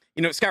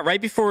 You know, Scott, right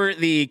before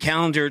the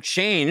calendar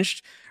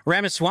changed,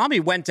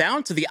 Ramaswamy went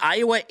down to the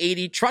Iowa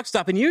 80 truck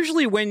stop. And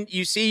usually when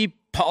you see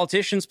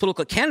politicians,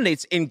 political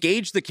candidates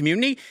engage the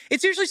community,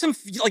 it's usually some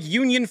like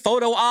union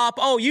photo op.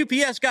 Oh,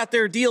 UPS got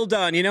their deal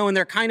done, you know, and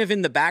they're kind of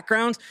in the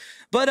background.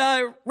 But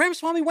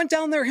Ramaswamy went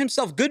down there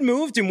himself. Good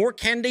move. Do more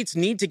candidates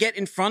need to get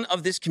in front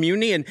of this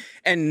community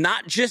and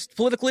not just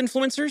political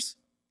influencers?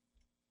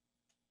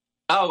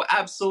 Oh,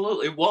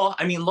 absolutely. Well,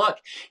 I mean, look,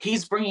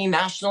 he's bringing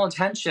national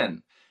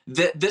attention.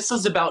 This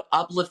is about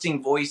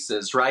uplifting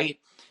voices, right?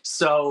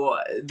 So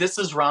this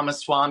is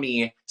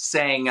Ramaswamy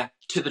saying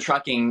to the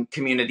trucking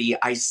community,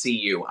 I see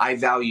you, I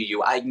value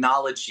you, I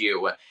acknowledge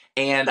you,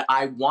 and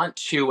I want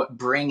to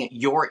bring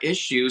your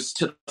issues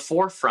to the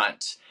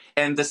forefront.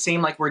 And the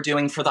same like we're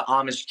doing for the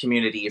Amish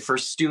community, for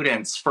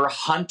students, for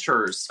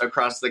hunters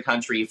across the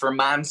country, for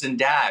moms and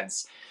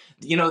dads.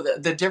 You know,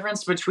 the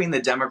difference between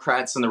the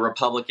Democrats and the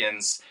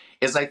Republicans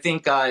is I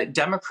think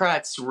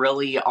Democrats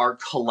really are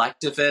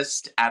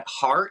collectivist at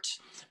heart.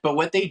 But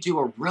what they do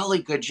a really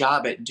good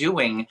job at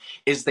doing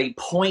is they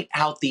point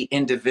out the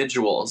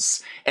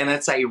individuals. And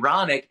it's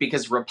ironic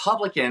because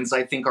Republicans,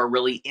 I think, are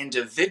really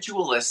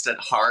individualist at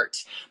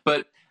heart,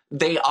 but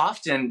they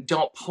often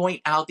don't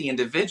point out the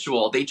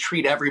individual. They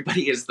treat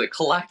everybody as the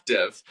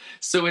collective.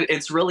 So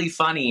it's really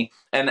funny.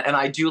 And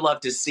I do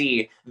love to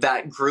see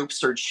that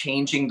groups are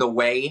changing the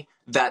way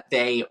that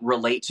they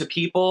relate to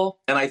people.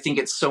 And I think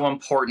it's so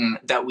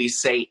important that we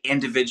say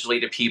individually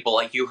to people,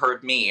 like you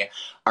heard me,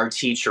 our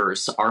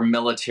teachers, our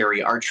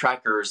military, our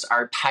truckers,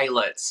 our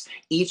pilots.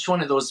 Each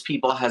one of those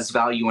people has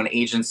value and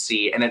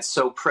agency. And it's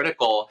so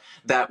critical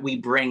that we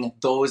bring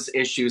those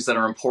issues that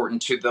are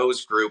important to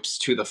those groups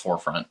to the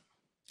forefront.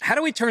 How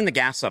do we turn the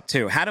gas up,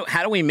 too? How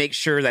do we make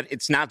sure that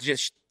it's not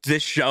just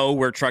this show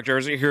where truck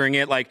drivers are hearing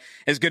it? Like,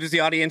 as good as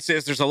the audience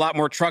is, there's a lot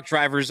more truck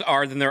drivers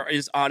are than there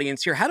is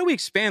audience here. How do we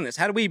expand this?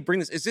 How do we bring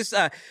this? Is this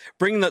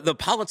bring the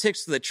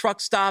politics to the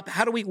truck stop?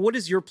 What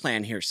is your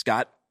plan here,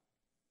 Scott?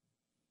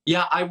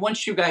 Yeah, I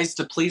want you guys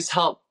to please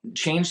help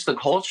change the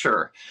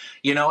culture.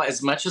 You know,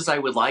 as much as I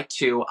would like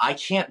to, I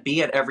can't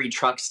be at every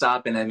truck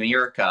stop in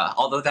America,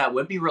 although that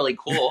would be really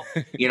cool.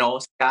 You know,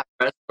 Scott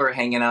Pressler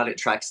hanging out at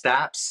truck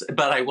stops.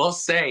 But I will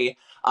say,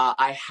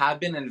 I have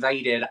been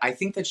invited. I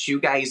think that you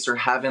guys are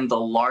having the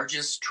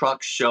largest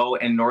truck show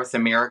in North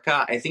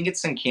America. I think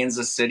it's in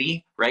Kansas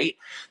City, right?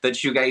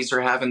 That you guys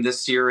are having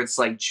this year. It's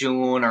like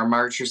June or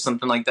March or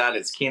something like that.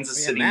 It's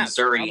Kansas City,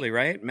 Missouri. Probably,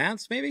 right?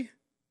 Mats, maybe?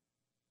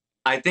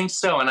 I think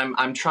so, and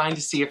I'm trying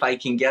to see if I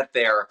can get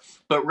there.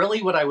 But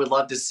really what I would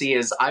love to see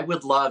is I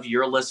would love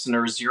your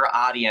listeners, your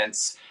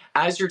audience,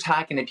 as you're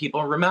talking to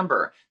people,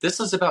 remember, this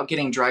is about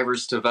getting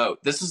drivers to vote.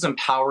 This is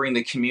empowering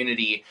the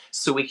community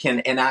so we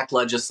can enact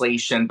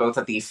legislation both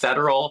at the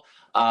federal,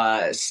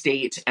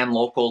 state, and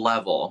local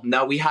level.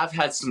 Now, we have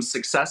had some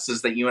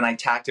successes that you and I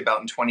talked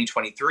about in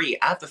 2023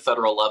 at the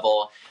federal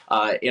level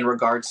in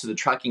regards to the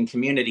trucking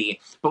community.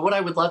 But what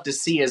I would love to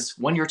see is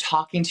when you're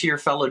talking to your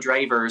fellow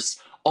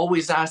drivers,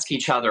 always ask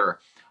each other,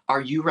 are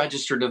you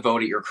registered to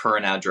vote at your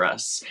current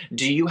address?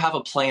 Do you have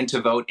a plan to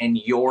vote in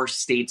your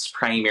state's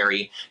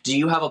primary? Do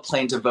you have a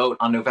plan to vote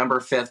on November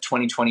 5th,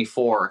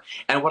 2024?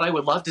 And what I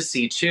would love to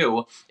see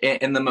too,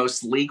 in the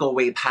most legal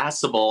way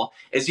possible,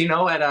 is,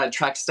 at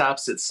truck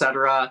stops, et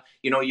cetera,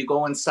 you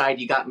go inside,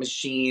 you got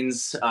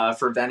machines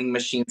for vending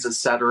machines, et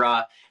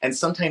cetera. And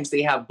sometimes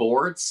they have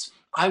boards.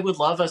 I would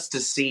love us to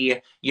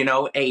see,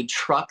 a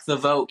Truck the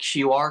Vote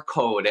QR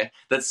code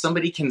that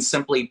somebody can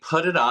simply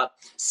put it up,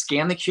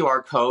 scan the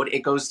QR code,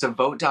 it goes to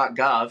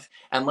vote.gov,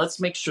 and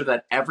let's make sure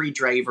that every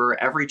driver,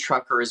 every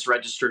trucker is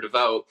registered to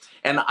vote.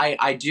 And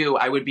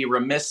I would be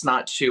remiss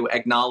not to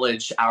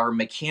acknowledge our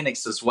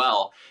mechanics as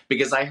well,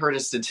 because I heard a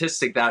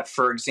statistic that,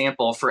 for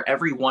example, for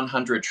every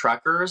 100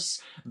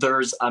 truckers,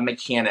 there's a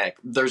mechanic,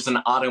 there's an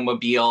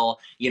automobile,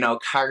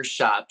 car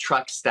shop,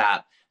 truck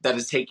stop, that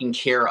is taking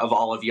care of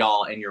all of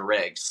y'all and your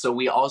rigs. So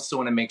we also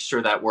want to make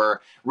sure that we're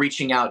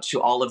reaching out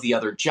to all of the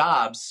other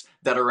jobs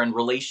that are in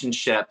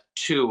relationship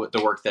to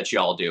the work that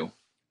y'all do.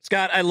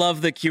 Scott, I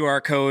love the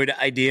QR code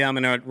idea. I'm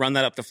going to run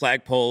that up the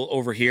flagpole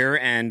over here,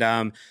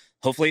 and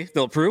hopefully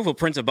they'll approve. We'll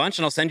print a bunch,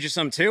 and I'll send you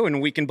some too,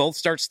 and we can both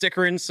start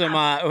stickering some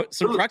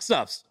truck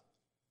stuffs.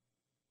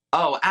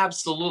 Oh,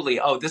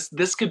 absolutely. Oh,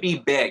 this could be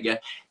big.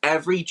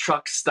 Every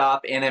truck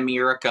stop in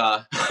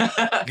America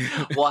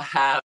will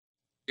have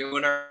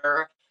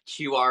Schooner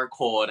QR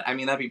code. I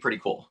mean, that'd be pretty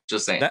cool.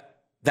 Just saying.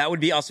 That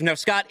would be awesome. Now,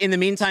 Scott, in the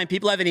meantime,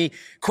 people have any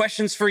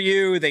questions for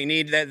you?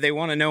 They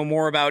want to know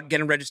more about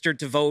getting registered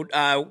to vote.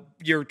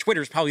 Your Twitter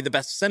is probably the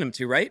best to send them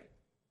to, right?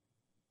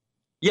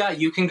 Yeah,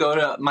 you can go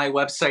to my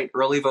website,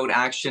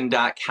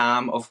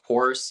 earlyvoteaction.com, of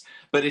course.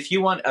 But if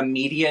you want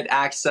immediate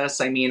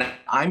access, I mean,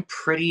 I'm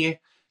pretty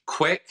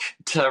quick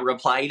to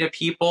reply to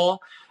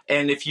people.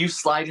 And if you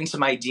slide into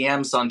my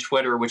DMs on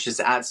Twitter, which is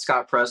at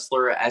Scott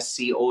Presler,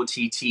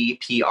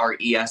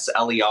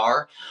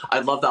 SCOTTPRESLER,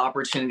 I'd love the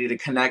opportunity to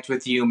connect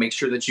with you, make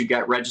sure that you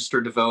get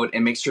registered to vote,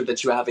 and make sure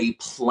that you have a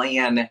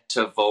plan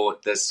to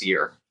vote this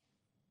year.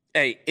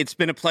 Hey, it's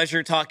been a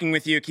pleasure talking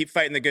with you. Keep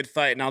fighting the good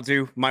fight, and I'll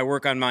do my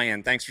work on my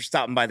end. Thanks for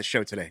stopping by the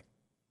show today.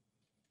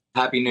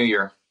 Happy New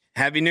Year.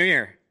 Happy New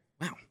Year.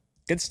 Wow.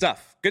 Good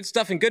stuff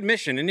and good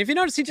mission. And if you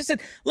notice, he just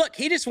said, look,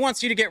 he just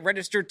wants you to get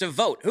registered to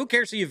vote. Who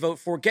cares who you vote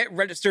for? Get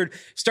registered,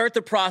 start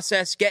the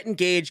process, get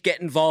engaged,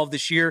 get involved.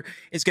 This year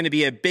is going to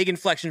be a big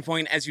inflection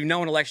point. As you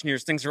know, in election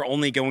years, things are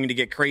only going to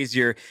get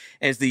crazier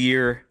as the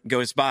year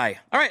goes by.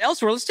 All right,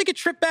 elsewhere, let's take a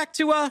trip back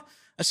to a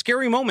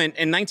scary moment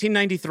in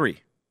 1993.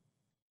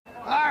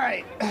 All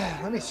right,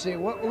 let me see.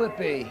 What will it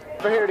be?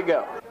 We're here to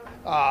go.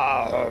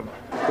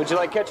 Would you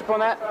like ketchup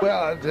on that?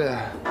 Well,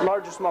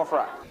 large or small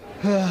fry?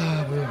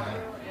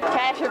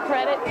 Cash or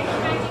credit?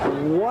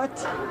 What?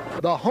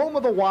 The home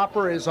of the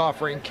Whopper is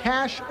offering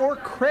cash or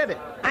credit.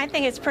 I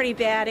think it's pretty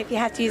bad if you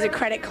have to use a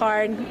credit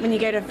card when you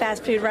go to a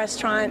fast food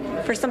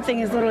restaurant for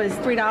something as little as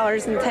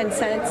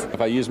 $3.10.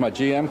 If I use my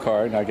GM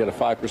card, I get a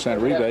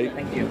 5% rebate.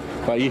 Thank you.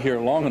 If I eat here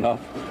long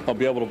enough, I'll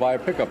be able to buy a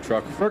pickup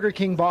truck. Burger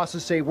King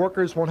bosses say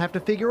workers won't have to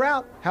figure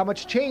out how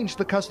much change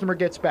the customer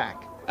gets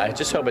back. I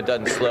just hope it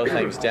doesn't slow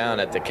things down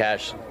at the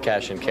cash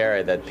and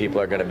carry, that people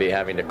are going to be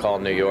having to call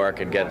New York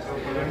and get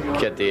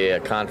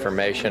the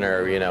confirmation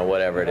or,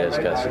 whatever it is,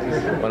 because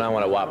when I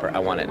want a Whopper, I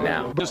want it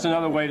now. Just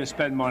another way to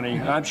spend money.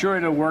 I'm sure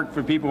it'll work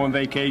for people on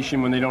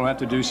vacation when they don't have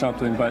to do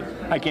something, but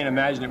I can't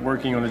imagine it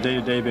working on a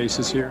day-to-day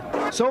basis here.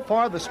 So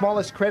far, the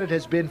smallest credit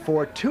has been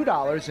for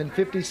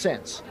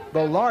 $2.50.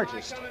 The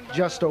largest,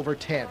 just over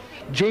 10.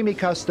 Jamie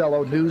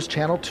Costello, News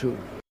Channel 2.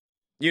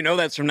 You know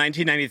that's from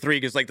 1993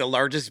 because the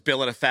largest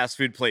bill at a fast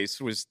food place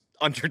was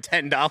under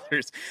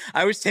 $10.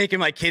 I was taking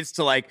my kids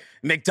to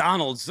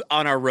McDonald's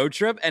on our road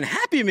trip, and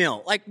Happy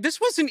Meal, this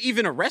wasn't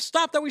even a rest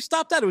stop that we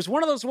stopped at. It was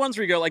one of those ones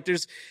where you go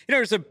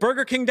there's a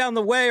Burger King down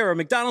the way or a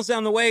McDonald's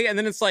down the way, and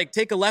then it's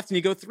take a left and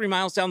you go 3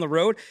 miles down the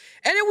road,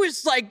 and it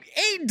was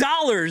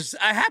 $8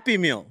 a Happy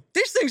Meal.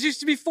 These things used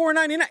to be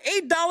 $4.99,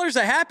 $8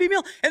 a Happy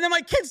Meal, and then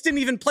my kids didn't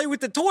even play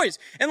with the toys.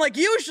 And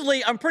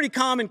usually I'm pretty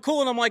calm and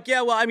cool, and I'm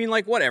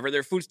whatever,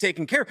 their food's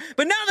taken care of.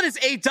 But now that it's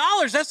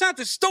 $8, that's not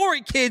the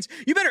story, kids.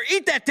 You better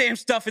eat that damn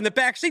stuff in the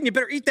back seat, and you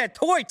better eat that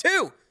toy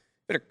too.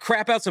 Better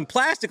crap out some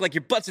plastic like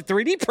your butt's a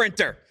 3D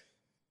printer.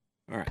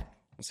 All right,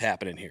 what's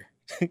happening here?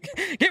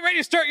 Get ready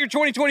to start your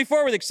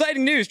 2024 with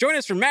exciting news. Join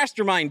us for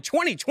Mastermind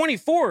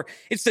 2024.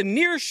 It's the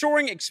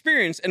nearshoring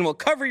experience and will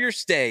cover your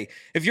stay.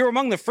 If you're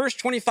among the first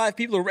 25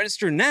 people to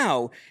register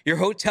now, your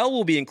hotel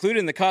will be included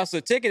in the cost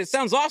of the ticket. It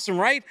sounds awesome,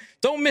 right?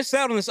 Don't miss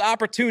out on this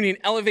opportunity and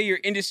elevate your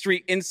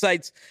industry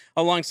insights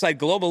alongside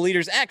global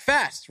leaders. Act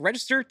fast.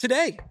 Register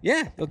today.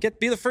 Yeah, you'll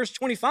be the first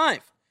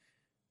 25.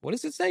 What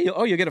does it say?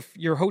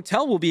 Your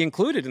hotel will be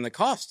included in the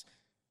cost.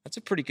 That's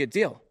a pretty good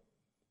deal.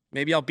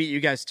 Maybe I'll beat you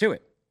guys to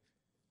it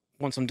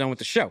once I'm done with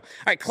the show. All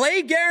right,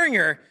 Clay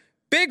Geringer,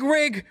 Big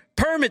Rig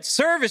Permit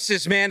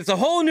Services, man. It's a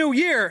whole new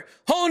year,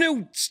 whole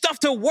new stuff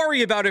to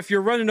worry about if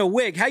you're running a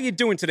wig. How you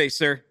doing today,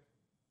 sir?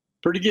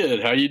 Pretty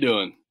good. How you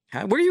doing?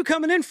 Where are you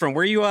coming in from?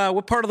 Where you?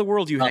 What part of the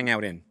world do you hang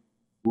out in?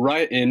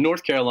 Right in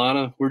North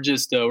Carolina. We're in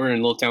a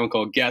little town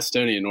called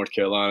Gastonia, North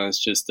Carolina.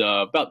 It's just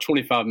about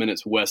 25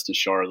 minutes west of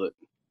Charlotte.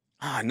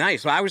 Ah,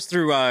 nice. Well, I was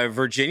through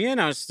Virginia, and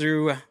I was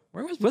through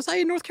where was I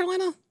in North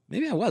Carolina?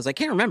 Maybe I was. I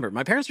can't remember.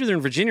 My parents were there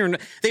in Virginia. And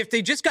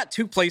they just got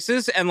two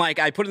places, and like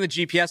I put in the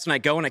GPS and I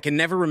go, and I can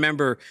never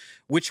remember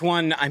which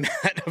one I'm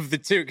at of the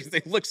two because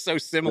they look so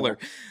similar.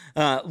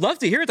 Love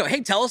to hear it though.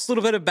 Hey, tell us a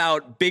little bit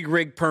about Big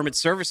Rig Permit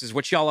Services.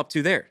 What y'all up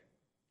to there?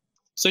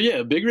 So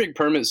yeah, Big Rig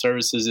Permit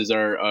Services is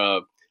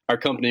our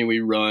company we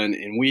run,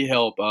 and we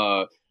help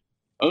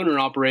owner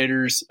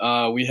operators.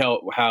 We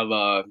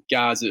have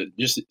guys that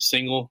just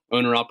single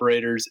owner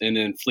operators, and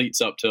then fleets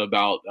up to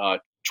about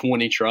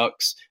 20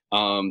 trucks.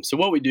 So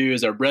what we do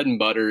is our bread and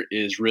butter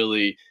is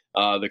really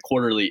the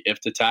quarterly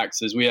IFTA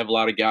taxes. We have a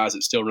lot of guys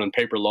that still run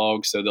paper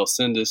logs, so they'll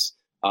send us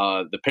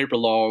the paper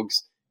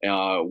logs.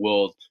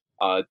 We'll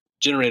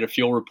generate a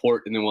fuel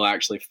report, and then we'll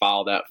actually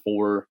file that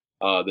for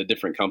the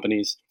different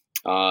companies.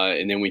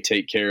 And then we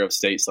take care of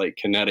states like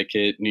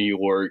Connecticut, New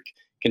York,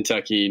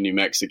 Kentucky, New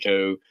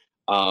Mexico.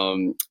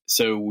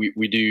 So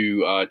we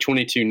do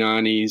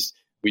 2290s,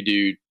 we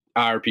do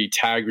IRP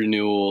tag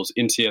renewals,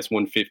 MCS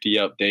 150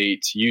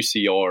 updates,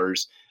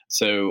 UCRs.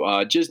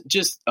 So just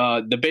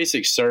the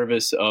basic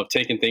service of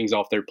taking things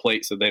off their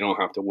plate so they don't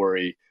have to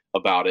worry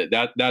about it.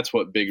 That's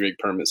what Big Rig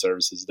Permit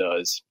Services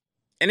does.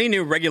 Any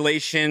new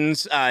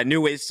regulations,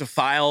 new ways to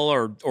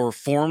file or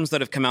forms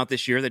that have come out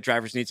this year that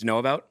drivers need to know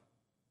about?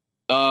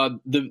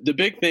 The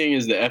big thing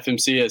is the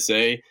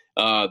FMCSA,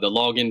 the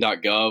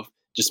login.gov,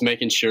 just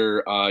making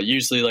sure,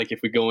 usually like if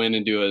we go in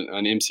and do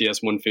an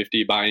MCS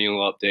 150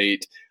 biennial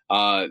update,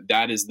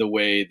 that is the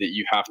way that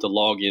you have to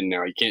log in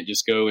now. You can't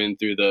just go in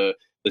through the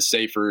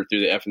safer through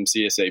the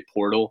FMCSA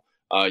portal.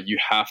 You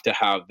have to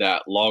have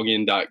that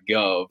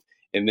login.gov,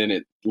 and then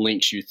it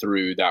links you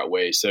through that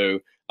way. So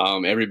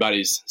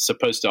everybody's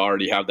supposed to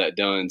already have that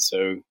done.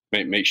 So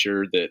make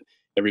sure that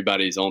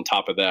everybody's on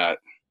top of that.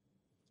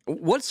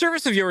 What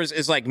service of yours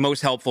is like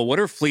most helpful? What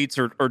are fleets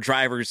or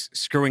drivers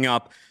screwing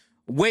up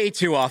way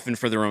too often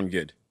for their own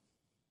good?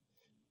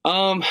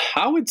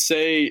 I would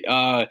say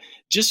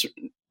just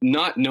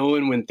not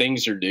knowing when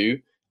things are due.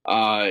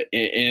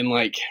 And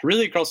like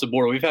really across the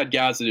board, we've had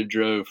guys that have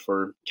drove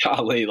for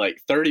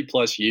like 30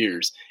 plus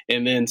years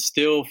and then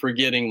still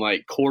forgetting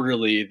like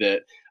quarterly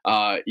that,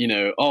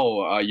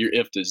 your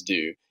IFTA's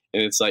due.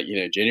 And it's like,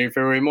 January,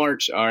 February,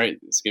 March. All right,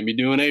 it's going to be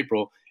due in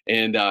April.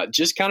 And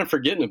just kind of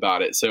forgetting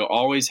about it. So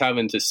always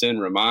having to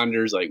send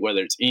reminders, like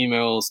whether it's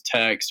emails,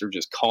 text, or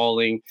just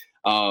calling.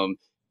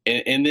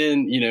 And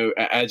then,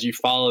 as you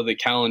follow the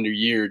calendar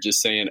year,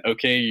 just saying,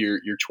 okay, you're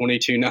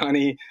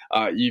 2290,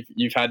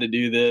 you've had to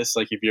do this.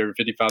 Like if you're over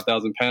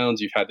 55,000 pounds,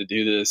 you've had to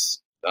do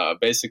this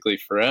basically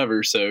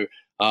forever. So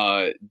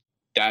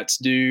that's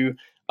due.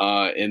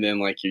 And then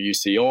like your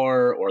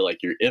UCR or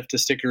like your IFTA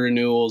sticker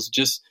renewals,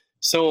 just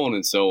so on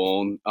and so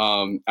on.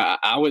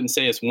 I wouldn't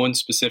say it's one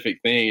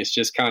specific thing. It's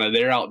just kind of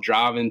they're out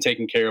driving,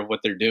 taking care of what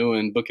they're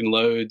doing, booking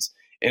loads.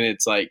 And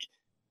it's like,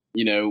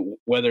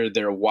 whether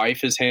their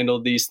wife has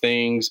handled these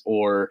things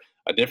or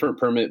a different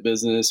permit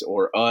business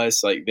or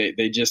us, like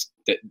they just,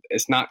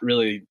 it's not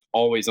really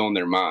always on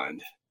their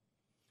mind.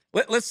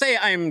 Let's say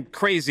I'm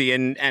crazy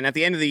and at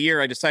the end of the year,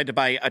 I decide to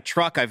buy a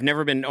truck. I've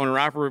never been owner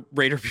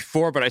operator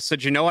before, but I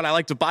said, you know what? I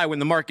like to buy when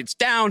the market's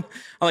down.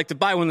 I like to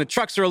buy when the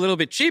trucks are a little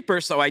bit cheaper.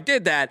 So I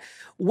did that.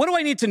 What do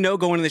I need to know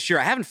going into this year?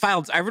 I haven't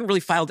really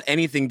filed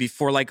anything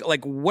before. Like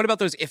what about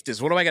those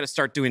IFTAs? What do I got to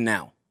start doing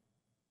now?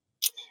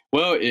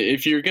 Well,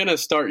 if you're going to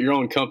start your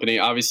own company,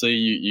 obviously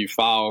you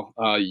file,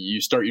 you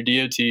start your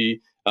DOT,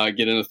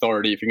 get an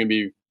authority if you're going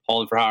to be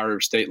hauling for hire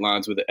state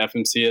lines with the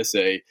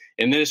FMCSA.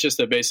 And then it's just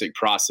a basic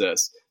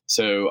process.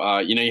 So,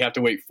 you have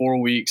to wait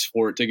 4 weeks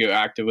for it to go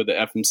active with the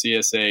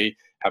FMCSA,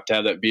 have to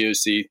have that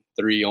BOC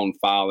 3 on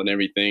file and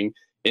everything,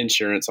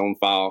 insurance on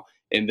file.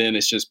 And then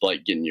it's just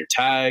like getting your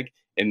tag,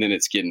 and then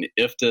it's getting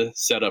IFTA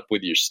set up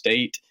with your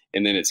state,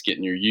 and then it's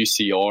getting your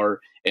UCR,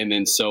 and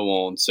then so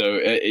on. So,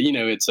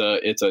 it's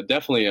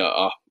definitely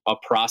a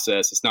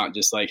process. It's not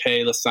just like,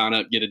 hey, let's sign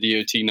up, get a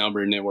DOT number,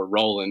 and then we're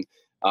rolling.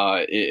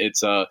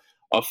 It's a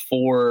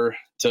 4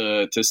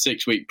 to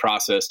 6 week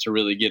process to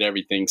really get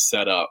everything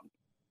set up.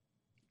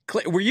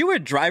 Were you a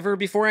driver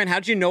beforehand? How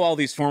did you know all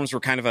these forms were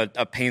kind of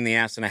a pain in the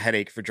ass and a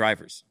headache for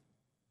drivers?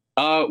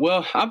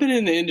 Well, I've been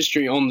in the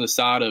industry on the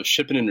side of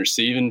shipping and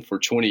receiving for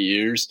 20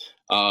 years,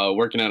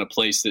 working at a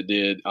place that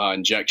did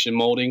injection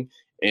molding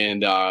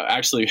and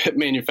actually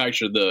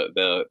manufactured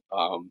the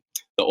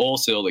oil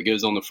seal that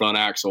goes on the front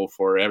axle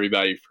for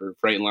everybody, for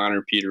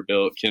Freightliner,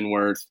 Peterbilt,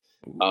 Kenworth,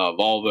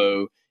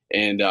 Volvo,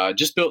 and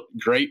just built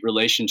great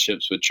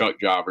relationships with truck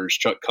drivers,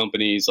 truck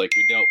companies. Like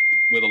we dealt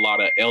with a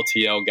lot of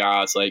LTL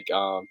guys like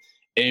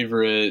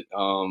Averitt,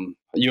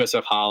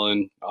 USF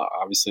Holland,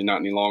 obviously not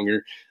any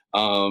longer,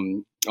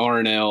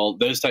 R&L,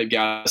 those type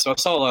guys. So I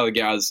saw a lot of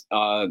guys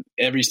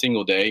every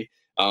single day,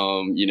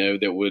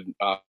 that would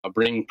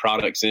bring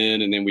products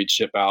in, and then we'd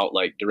ship out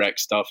like direct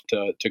stuff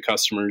to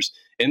customers.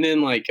 And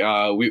then like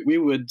we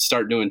would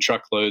start doing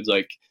truckloads,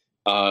 like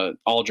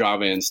all dry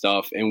van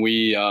stuff. And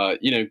we, I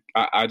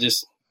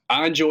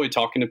enjoy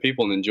talking to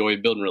people and enjoy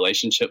building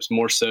relationships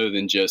more so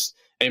than just,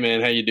 hey man,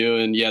 how you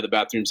doing? Yeah, the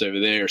bathroom's over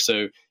there.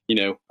 So,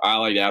 I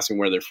like asking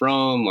where they're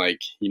from,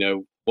 like,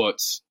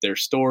 what's their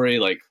story,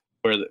 like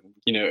where,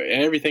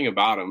 everything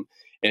about them.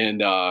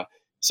 And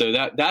so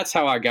that's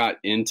how I got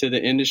into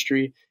the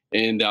industry.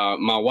 And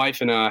my wife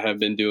and I have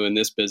been doing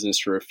this business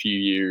for a few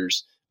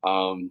years.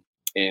 But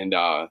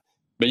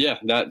yeah,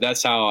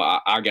 that's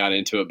how I got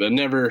into it. But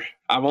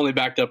I've only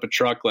backed up a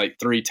truck like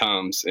 3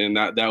 times, and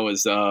that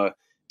was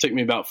took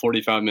me about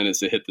 45 minutes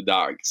to hit the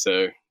dock.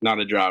 So not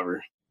a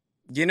driver.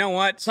 You know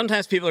what?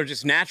 Sometimes people are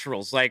just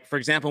naturals. Like, for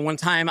example, one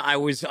time I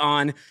was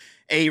on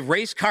a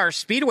race car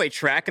speedway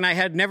track, and I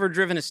had never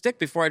driven a stick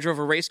before I drove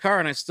a race car,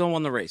 and I still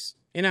won the race.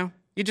 You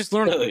just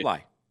learn to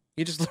fly.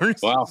 You just learn,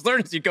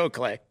 learn as you go,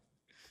 Clay.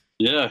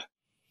 Yeah.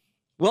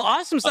 Well,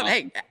 awesome stuff.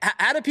 Hey,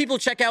 how do people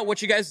check out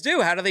what you guys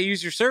do? How do they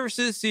use your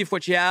services? See if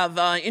what you have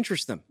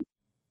interests them.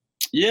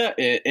 Yeah,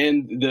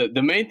 and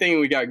the main thing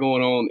we got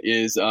going on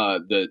is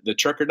the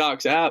Trucker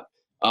Docs app.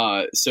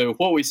 So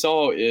what we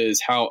saw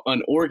is how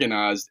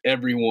unorganized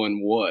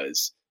everyone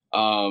was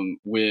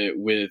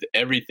with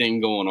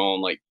everything going on.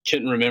 Like,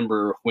 couldn't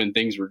remember when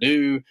things were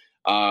due.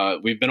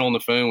 We've been on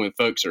the phone with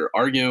folks who are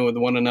arguing with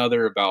one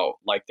another about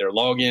like their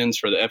logins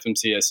for the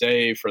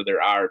FMCSA, for their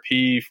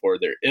IRP, for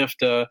their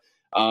IFTA.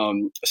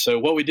 So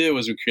what we did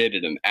was we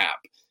created an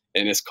app,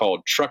 and it's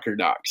called Trucker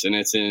Docs, and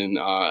it's in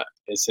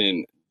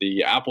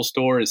the Apple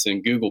Store, it's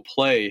in Google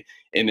Play,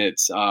 and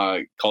it's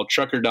called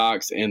Trucker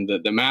Docs, and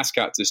the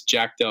mascot's this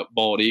jacked up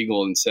bald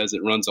eagle, and says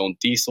it runs on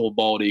diesel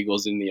bald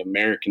eagles in the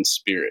American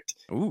spirit.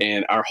 Ooh.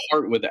 And our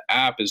heart with the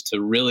app is to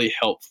really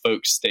help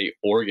folks stay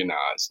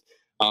organized.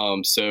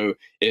 So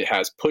it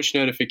has push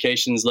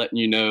notifications letting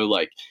you know,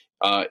 like,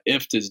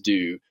 IFTA's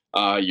due,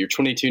 your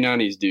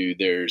 2290's due.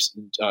 There's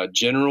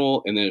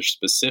general, and there's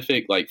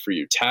specific, like for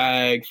your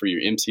tag, for your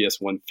MCS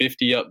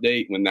 150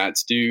 update when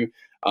that's due.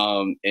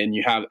 And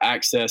you have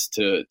access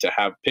to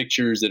have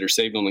pictures that are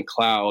saved on the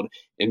cloud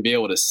and be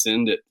able to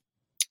send it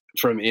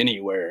from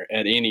anywhere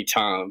at any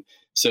time.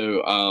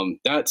 So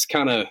that's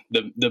kind of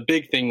the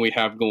big thing we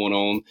have going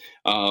on.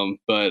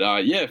 But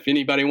if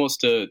anybody wants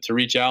to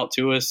reach out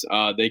to us,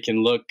 they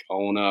can look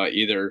on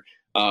either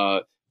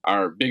our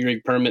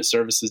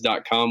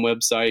BigRigPermitServices.com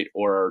website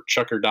or our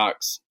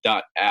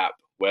TruckerDocs.app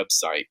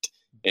website.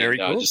 Very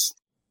cool.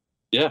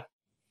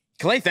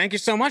 Clay, thank you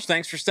so much.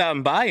 Thanks for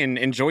stopping by, and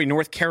enjoy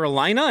North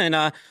Carolina,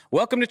 and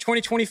welcome to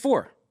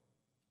 2024.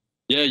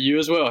 Yeah, you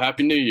as well.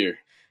 Happy New Year.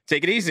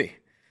 Take it easy.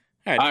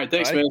 All right,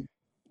 thanks, man.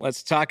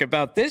 Let's talk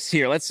about this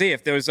here. Let's see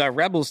if those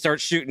rebels start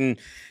shooting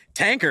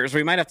tankers.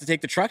 We might have to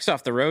take the trucks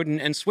off the road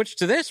and switch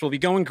to this. We'll be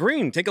going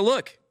green. Take a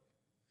look.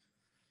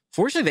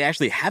 Fortunately, they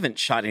actually haven't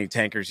shot any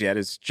tankers yet.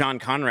 As John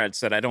Conrad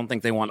said, I don't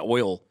think they want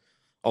oil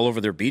all over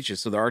their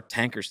beaches, so there are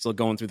tankers still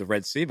going through the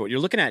Red Sea. But what you're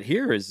looking at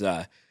here is...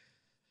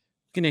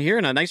 Looking at here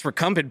in a nice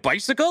recumbent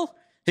bicycle.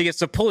 He gets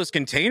to pull his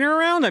container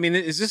around. I mean,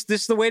 is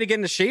this the way to get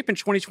into shape in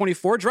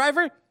 2024,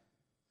 driver?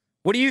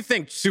 What do you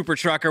think, Super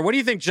Trucker? What do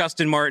you think,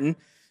 Justin Martin?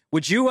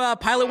 Would you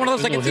pilot one of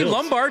those? I can see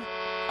Lombard.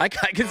 I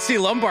can see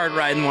Lombard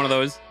riding one of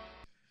those.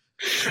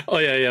 Oh,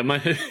 yeah.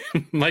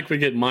 Mike would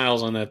get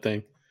miles on that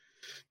thing.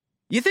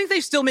 You think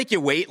they still make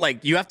you wait? Like,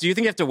 do you think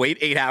you have to wait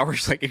 8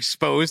 hours, like,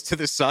 exposed to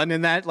the sun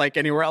in that, like,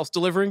 anywhere else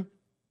delivering?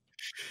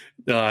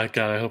 God,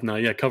 I hope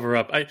not. Yeah, cover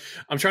up.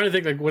 I'm trying to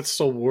think, like, what's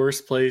the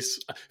worst place?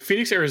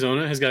 Phoenix,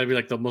 Arizona has got to be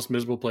like the most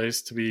miserable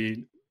place to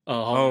be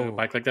hauling a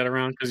bike like that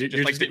around, because you're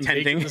just getting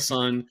baked in the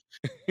sun.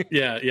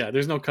 Yeah.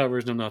 There's no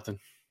covers, no nothing.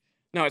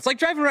 No, it's like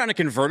driving around a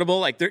convertible.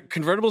 Like,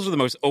 convertibles are the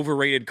most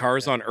overrated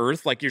cars on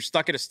earth. Like, you're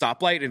stuck at a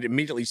stoplight and it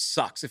immediately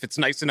sucks if it's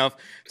nice enough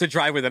to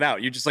drive with it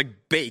out. You just like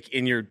bake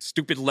in your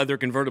stupid leather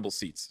convertible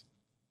seats.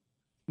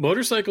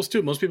 Motorcycles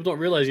too. Most people don't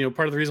realize,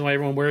 part of the reason why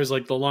everyone wears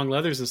like the long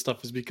leathers and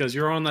stuff is because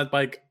you're on that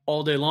bike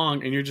all day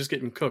long and you're just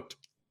getting cooked.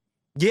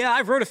 Yeah,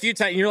 I've rode a few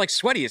times, and you're like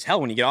sweaty as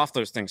hell when you get off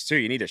those things too.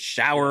 You need a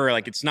shower.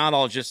 Like, it's not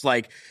all just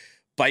like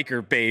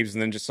biker babes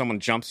and then just someone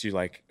jumps you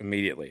like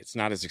immediately. It's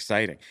not as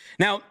exciting.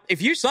 Now,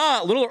 if you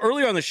saw a little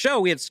earlier on the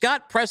show, we had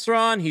Scott Presser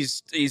on.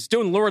 He's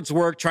doing Lord's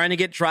work, trying to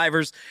get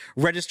drivers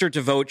registered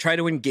to vote, try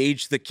to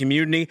engage the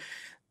community.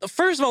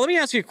 First of all, let me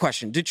ask you a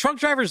question. Do truck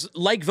drivers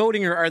like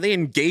voting, or are they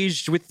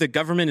engaged with the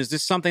government? Is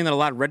this something that a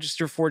lot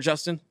register for,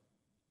 Justin?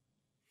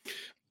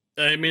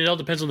 I mean, it all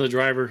depends on the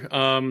driver.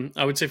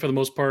 I would say for the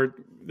most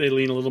part, they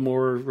lean a little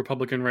more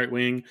Republican right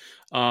wing.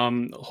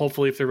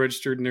 Hopefully, if they're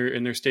registered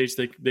in their states,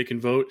 they can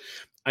vote.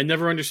 I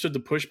never understood the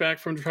pushback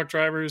from truck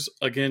drivers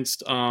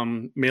against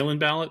mail-in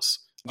ballots.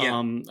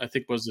 Yeah. I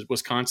think was it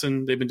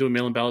Wisconsin. They've been doing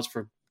mail-in ballots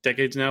for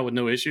decades now with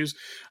no issues.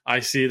 I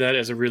see that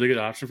as a really good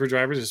option for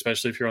drivers,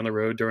 especially if you're on the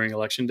road during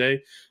election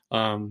day,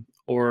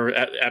 or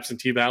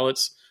absentee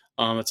ballots.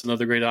 That's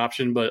another great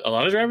option. But a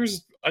lot of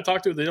drivers I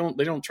talk to, they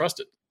don't trust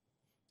it.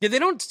 Yeah, they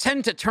don't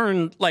tend to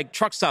turn like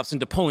truck stops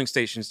into polling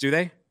stations, do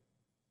they?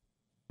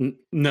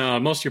 No,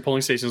 most of your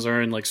polling stations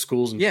are in like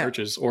schools and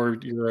churches, or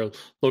your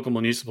local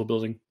municipal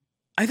building.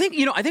 I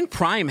think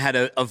Prime had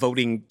a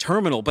voting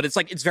terminal, but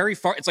it's very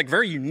far. It's like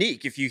very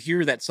unique if you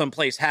hear that some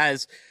place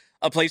has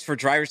a place for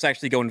drivers to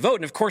actually go and vote.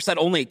 And of course, that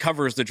only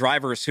covers the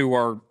drivers who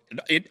are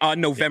on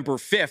November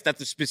 5th. That's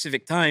the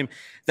specific time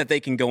that they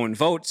can go and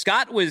vote.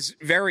 Scott was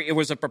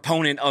a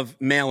proponent of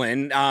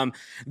mail-in.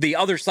 The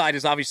other side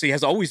has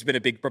always been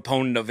a big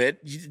proponent of it.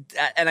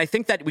 And I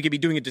think that we could be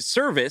doing a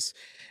disservice,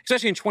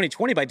 especially in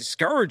 2020, by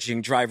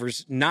discouraging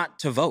drivers not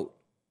to vote.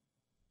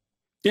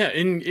 Yeah,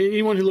 and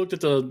anyone who looked at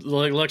the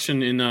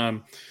election in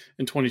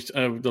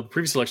the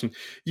previous election,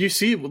 you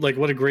see like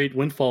what a great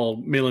windfall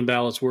mail-in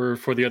ballots were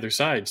for the other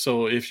side.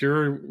 So if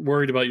you're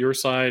worried about your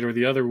side or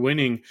the other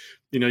winning,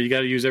 you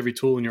got to use every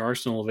tool in your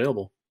arsenal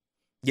available.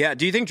 Yeah.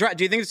 Do you think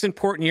it's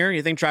important here?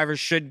 You think drivers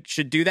should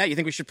do that? You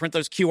think we should print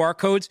those QR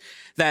codes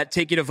that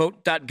take you to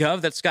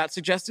vote.gov that Scott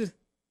suggested?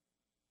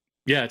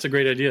 Yeah, it's a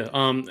great idea.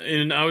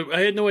 And I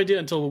had no idea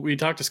until we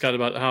talked to Scott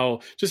about how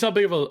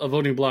big of a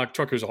voting bloc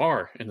truckers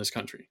are in this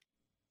country.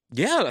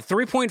 Yeah,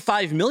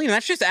 3.5 million.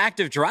 That's just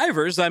active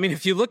drivers. I mean,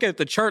 if you look at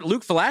the chart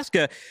Luke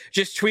Velasca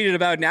just tweeted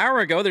about an hour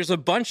ago, there's a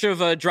bunch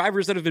of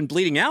drivers that have been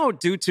bleeding out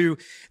due to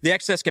the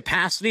excess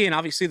capacity and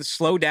obviously the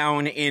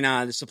slowdown in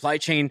the supply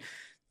chain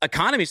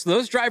economy. So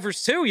those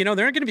drivers too, they're not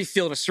going to be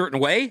feeling a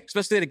certain way,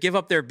 especially to give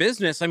up their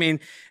business. I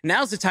mean,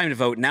 now's the time to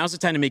vote. Now's the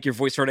time to make your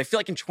voice heard. I feel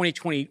like in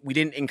 2020, we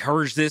didn't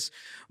encourage this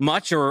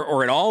much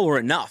or at all or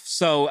enough.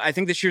 So I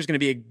think this year's going to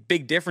be a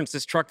big difference.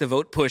 This truck to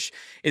vote push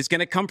is going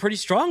to come pretty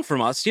strong from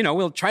us.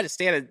 We'll try to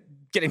stay out of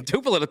getting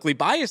too politically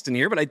biased in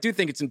here, but I do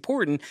think it's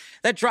important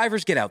that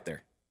drivers get out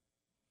there.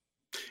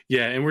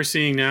 Yeah, and we're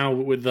seeing now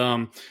with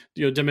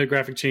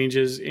demographic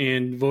changes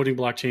and voting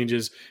block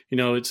changes,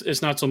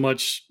 it's not so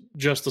much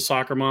just the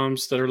soccer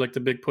moms that are like the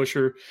big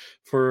pusher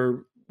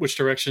for which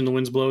direction the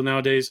winds blow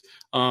nowadays.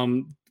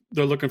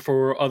 They're looking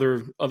for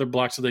other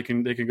blocks that they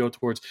can go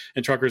towards,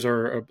 and truckers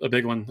are a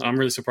big one. I'm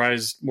really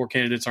surprised more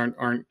candidates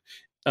aren't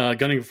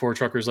gunning for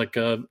truckers like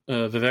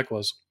Vivek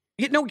was.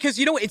 Because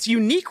it's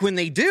unique when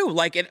they do.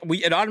 Like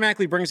it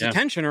automatically brings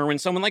attention. Or when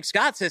someone like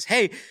Scott says,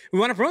 "Hey, we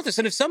want to promote this,"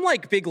 and if some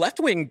like big left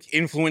wing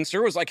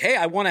influencer was like, "Hey,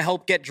 I want to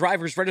help get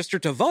drivers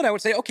registered to vote," I would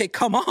say, "Okay,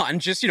 come on,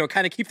 just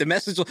kind of keep the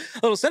message a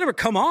little centered.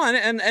 Come on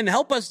and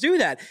help us do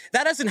that."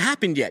 That hasn't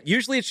happened yet.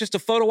 Usually, it's just a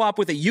photo op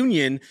with a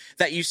union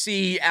that you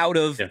see out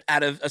of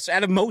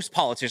most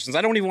politicians.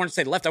 I don't even want to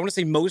say left. I want to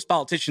say most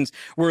politicians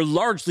were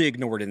largely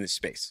ignored in this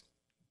space.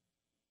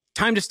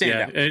 Time to stand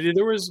out. And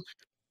there was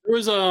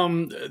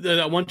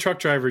that one truck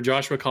driver,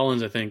 Joshua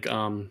Collins, I think,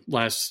 the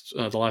last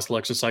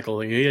election cycle.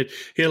 He had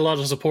a lot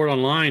of support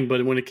online,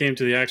 but when it came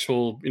to the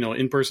actual,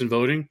 in-person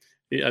voting,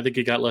 I think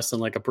he got less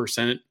than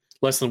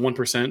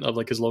 1% of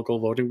like his local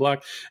voting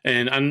block.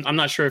 And I'm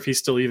not sure if he's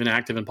still even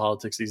active in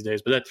politics these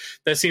days, but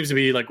that seems to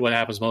be like what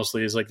happens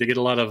mostly is like they get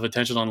a lot of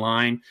attention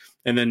online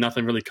and then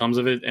nothing really comes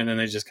of it. And then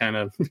they just kind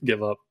of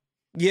give up.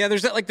 Yeah,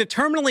 there's that, like the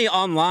terminally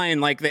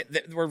online, like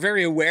we're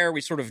very aware, we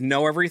sort of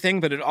know everything,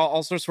 but it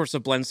also sorts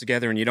of blends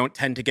together, and you don't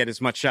tend to get as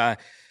much. I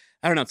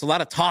don't know. It's a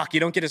lot of talk. You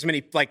don't get as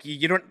many. Like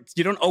you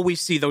don't always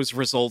see those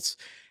results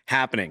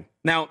happening.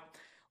 Now,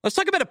 let's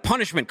talk about a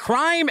punishment,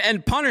 crime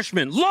and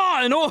punishment, law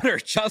and order.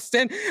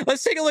 Justin,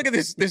 let's take a look at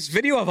this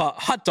video of a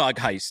hot dog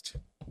heist.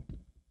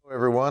 Hello,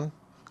 everyone.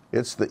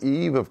 It's the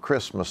eve of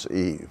Christmas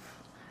Eve,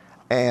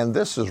 and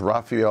this is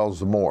Rafael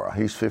Zamora.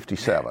 He's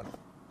 57.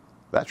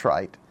 That's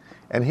right.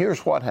 And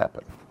here's what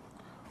happened.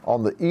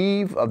 On the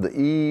eve of the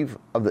eve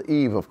of the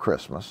eve of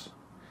Christmas,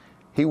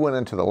 he went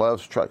into the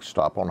Love's truck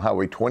stop on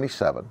Highway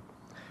 27,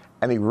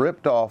 and he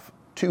ripped off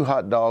 2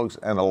 hot dogs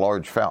and a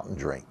large fountain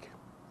drink.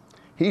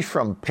 He's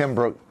from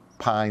Pembroke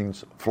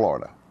Pines,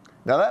 Florida.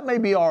 Now, that may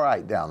be all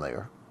right down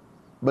there,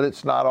 but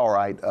it's not all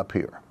right up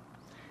here.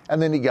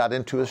 And then he got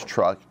into his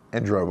truck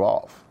and drove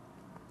off.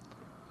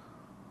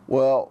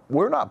 Well,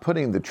 we're not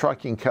putting the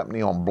trucking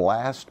company on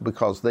blast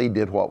because they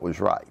did what was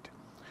right.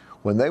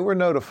 When they were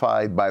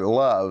notified by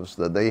Love's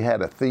that they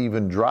had a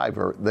thieving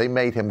driver, they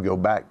made him go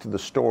back to the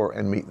store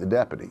and meet the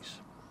deputies.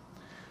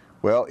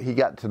 Well, he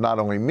got to not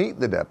only meet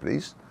the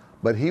deputies,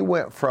 but he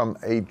went from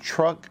a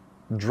truck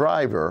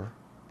driver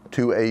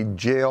to a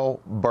jail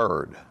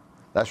bird.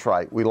 That's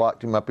right, we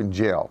locked him up in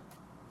jail.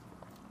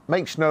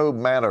 Makes no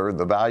matter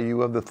the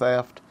value of the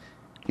theft,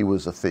 he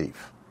was a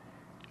thief,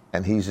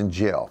 and he's in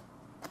jail.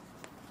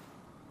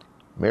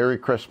 Merry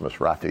Christmas,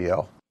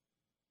 Raphael.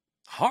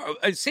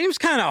 It seems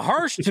kind of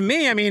harsh to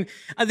me. I mean,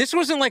 this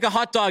wasn't like a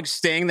hot dog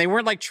sting. They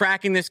weren't like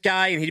tracking this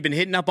guy and he'd been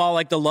hitting up all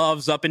like the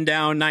Loves up and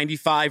down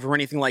 95 or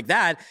anything like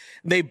that.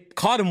 They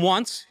caught him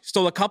once,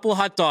 stole a couple of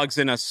hot dogs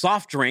and a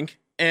soft drink,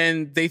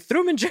 and they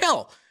threw him in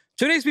jail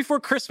 2 days before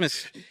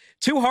Christmas.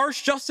 Too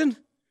harsh, Justin?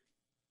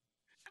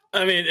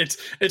 I mean,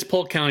 it's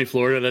Polk County,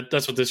 Florida.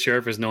 That's what this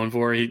sheriff is known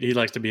for. He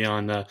likes to be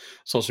on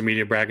social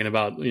media bragging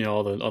about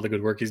all the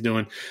good work he's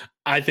doing.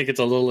 I think it's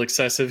a little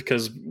excessive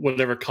because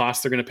whatever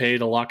cost they're going to pay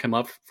to lock him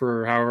up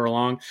for however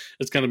long,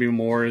 it's going to be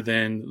more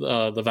than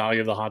the value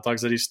of the hot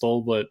dogs that he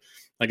stole. But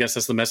I guess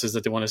that's the message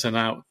that they want to send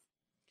out.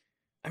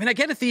 I mean, I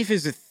get a thief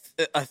is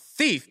a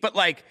thief, but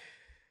like.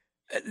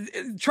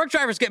 Truck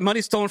drivers get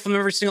money stolen from them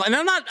every single, and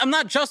I'm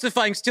not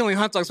justifying stealing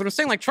hot dogs, but I'm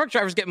saying like truck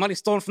drivers get money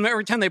stolen from them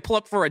every time they pull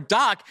up for a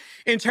dock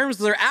in terms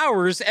of their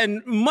hours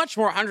and much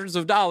more hundreds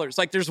of dollars.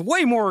 Like there's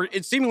way more,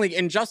 it's seemingly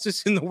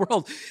injustice in the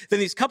world than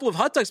these couple of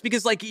hot dogs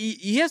because like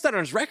he has that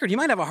on his record. He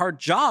might have a hard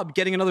job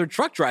getting another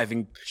truck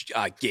driving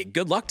gig.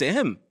 Good luck to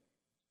him.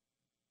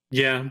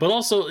 Yeah, but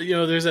also,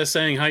 there's that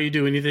saying, how you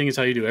do anything is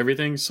how you do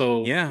everything.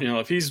 So, yeah.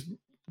 If he's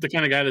the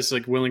kind of guy that's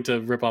like willing to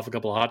rip off a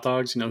couple of hot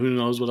dogs, who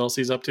knows what else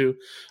he's up to.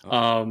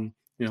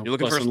 You're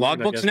looking for his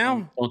logbooks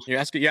now? You're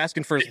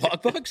asking for his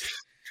logbooks?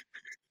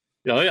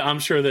 Yeah, I'm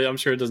sure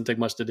it doesn't take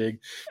much to dig.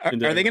 Are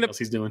they going to? Else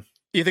he's doing?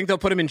 You think they'll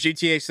put him in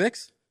GTA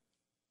 6?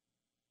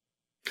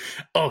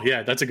 Oh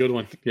yeah, that's a good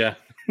one. Yeah,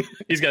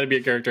 he's got to be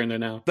a character in there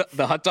now.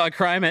 The hot dog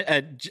crime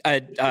at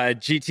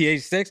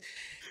GTA 6.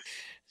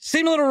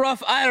 Seemed a little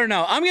rough. I don't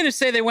know. I'm going to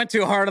say they went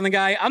too hard on the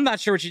guy. I'm not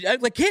sure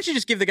what can't you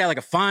just give the guy like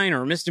a fine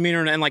or a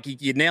misdemeanor and like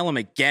you nail him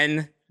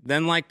again,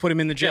 then like put him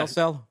in the jail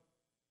cell?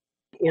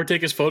 Or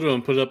take his photo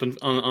and put it up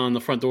on the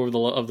front door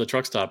of the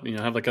truck stop.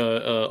 Have like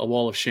a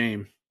wall of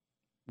shame.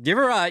 You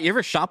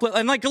ever shoplift?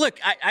 And like, look,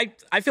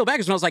 I feel bad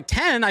because when I was like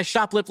 10, I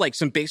shoplift like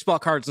some baseball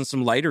cards and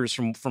some lighters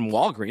from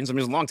Walgreens. I mean,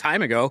 it was a long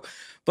time ago,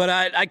 but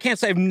I can't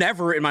say I've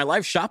never in my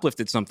life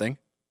shoplifted something.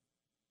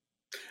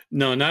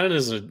 No, not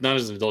as an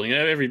adult.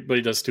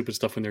 Everybody does stupid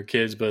stuff when they're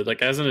kids, but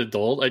like as an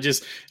adult,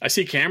 I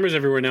see cameras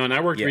everywhere now, and I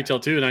work retail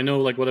too, and I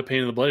know like what a pain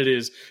in the butt it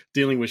is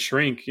dealing with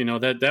shrink.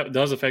 That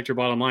does affect your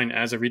bottom line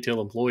as a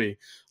retail employee.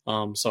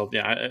 So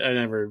yeah, I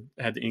never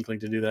had the inkling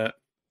to do that.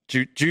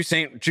 Juice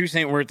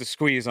ain't worth the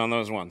squeeze on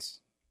those ones.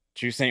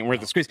 Juice ain't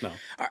worth the squeeze. No.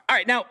 All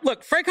right, now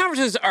look, freight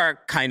conferences are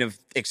kind of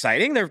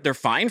exciting. They're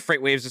fine,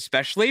 Freight Waves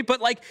especially, but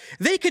like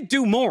they could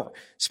do more.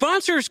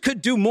 Sponsors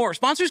could do more.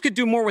 Sponsors could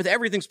do more with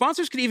everything.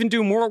 Sponsors could even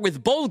do more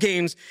with bowl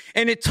games.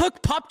 And it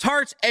took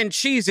Pop-Tarts and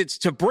Cheez-Its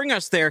to bring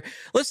us there.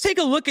 Let's take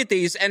a look at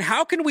these and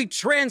how can we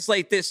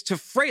translate this to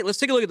freight? Let's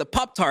take a look at the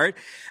Pop-Tart.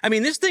 I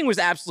mean, this thing was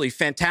absolutely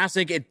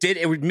fantastic.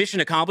 It was mission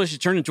accomplished.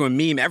 It turned into a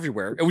meme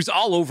everywhere. It was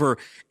all over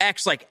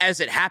X, like as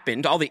it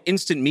happened. All the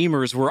instant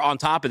memers were on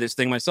top of this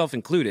thing, myself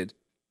included.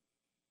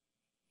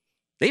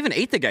 They even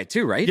ate the guy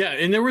too, right? Yeah,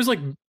 and there was like,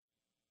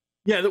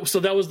 so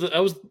that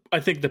was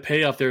I think the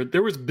payoff there.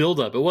 There was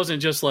buildup. It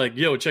wasn't just like,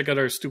 yo, check out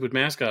our stupid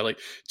mascot. Like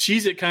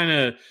Cheez-It kind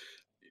of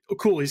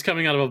cool. He's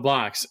coming out of a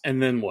box, and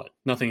then what?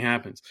 Nothing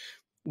happens.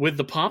 With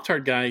the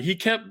Pop-Tart guy, he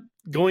kept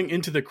going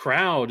into the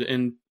crowd,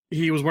 and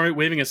he was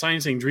waving a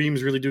sign saying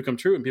 "Dreams really do come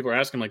true." And people are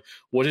asking like,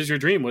 "What is your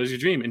dream? What is your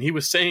dream?" And he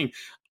was saying,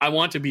 "I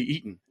want to be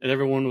eaten." And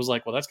everyone was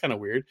like, "Well, that's kind of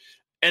weird."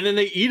 And then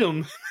they eat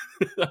him.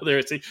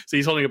 There, so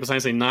he's holding up a sign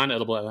saying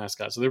non-edible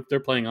mascot. So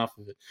they're playing off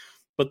of it.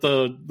 But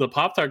the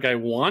Pop-Tart guy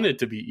wanted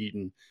to be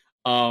eaten.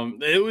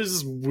 It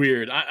was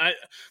weird.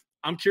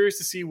 I'm curious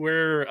to see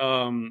where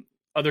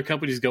other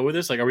companies go with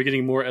this. Like, are we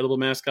getting more edible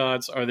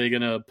mascots? Are they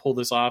going to pull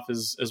this off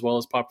as well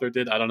as Pop-Tart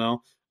did? I don't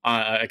know.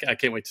 I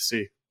can't wait to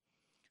see.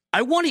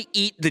 I want to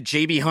eat the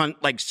JB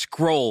Hunt like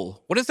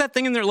scroll. What is that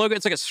thing in their logo?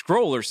 It's like a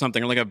scroll or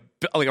something, or like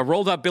a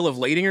rolled up bill of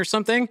lading or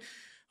something.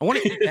 I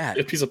want to eat that.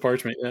 A piece of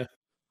parchment, yeah.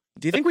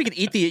 Do you think we could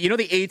eat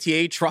the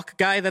ATA truck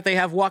guy that they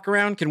have walk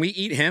around? Can we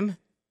eat him?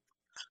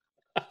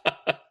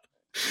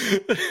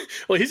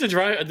 Well, he's a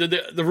driver.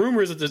 The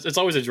rumor is that it's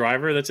always a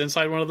driver that's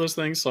inside one of those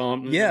things. So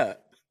yeah.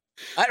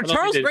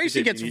 Charles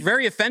Gracie gets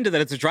very offended that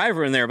it's a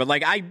driver in there, but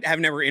like I have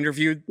never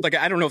interviewed. Like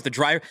I don't know if the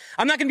driver.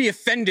 I'm not going to be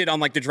offended on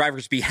like the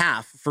driver's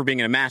behalf for being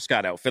in a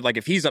mascot outfit. Like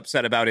if he's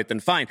upset about it, then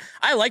fine.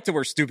 I like to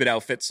wear stupid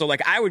outfits, so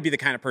like I would be the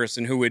kind of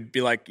person who would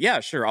be like, yeah,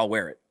 sure, I'll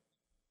wear it.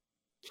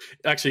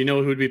 Actually, you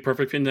know who would be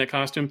perfect in that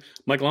costume?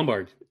 Mike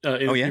Lombard. In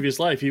his previous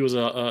life, he was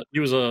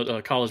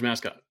a college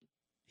mascot.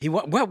 He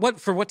what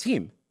for what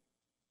team?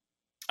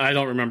 I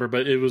don't remember,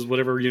 but it was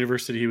whatever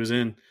university he was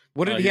in.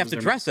 What did he have to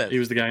dress as? He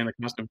was the guy in the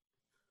costume.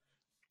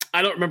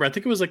 I don't remember. I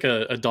think it was like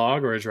a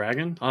dog or a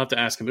dragon. I'll have to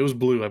ask him. It was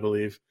blue, I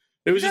believe.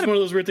 It was just one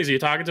of those weird things. You're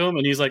talking to him,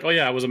 and he's like, "Oh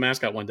yeah, I was a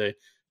mascot one day."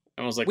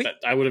 And I was like,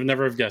 I would have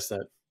never have guessed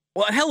that.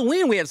 Well, at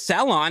Halloween we had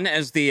Sal on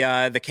as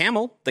the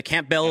camel, the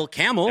Campbell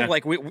camel. Yeah.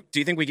 Like, do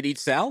you think we could eat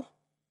Sal?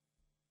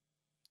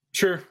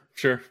 Sure.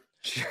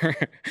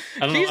 I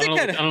don't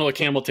know what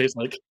camel tastes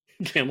like.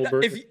 Camel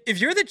burger. If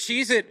you're the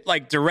Cheez-It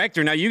like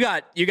director, now you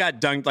got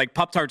dunked. Like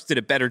Pop-Tarts did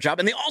a better job,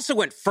 and they also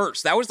went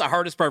first. That was the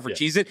hardest part for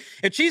Cheez-It.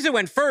 If Cheez-It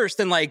went first,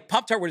 then like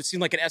Pop-Tart would have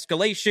seemed like an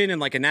escalation and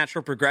like a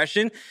natural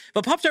progression.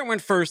 But Pop-Tart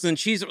went first, and then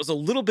Cheez-It was a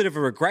little bit of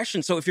a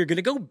regression. So if you're going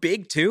to go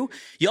big too,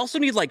 you also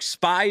need like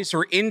spies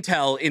or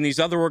intel in these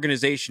other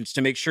organizations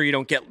to make sure you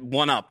don't get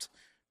one-upped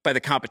by the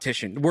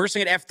competition. The worst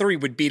thing at F3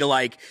 would be to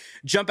like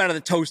jump out of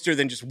the toaster,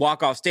 then just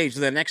walk off stage,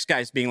 and the next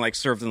guy's being like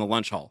served in the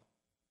lunch hall.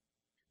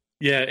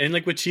 Yeah, and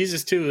like with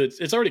cheeses too,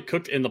 it's already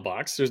cooked in the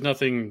box. There's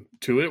nothing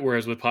to it.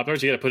 Whereas with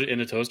Pop-Tarts, you got to put it in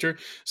a toaster.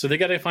 So they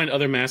got to find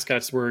other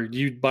mascots where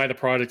you buy the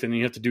product and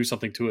you have to do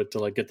something to it to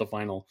like get the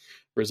final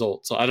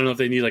result. So I don't know if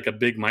they need like a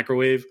big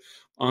microwave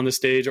on the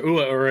stage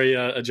or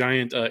a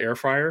giant air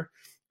fryer.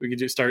 We could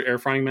just start air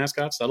frying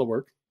mascots. That'll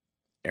work.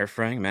 Air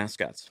frying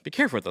mascots. Be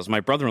careful with those. My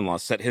brother-in-law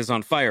set his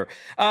on fire.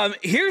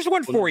 Here's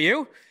one for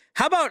you.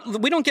 How about,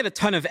 we don't get a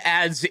ton of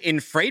ads in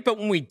freight, but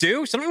when we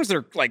do, sometimes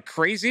they're like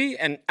crazy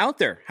and out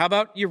there. How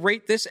about you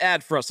rate this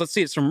ad for us? Let's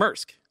see. It's from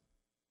Maersk.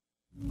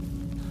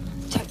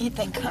 Don't you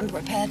think I'm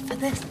prepared for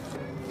this?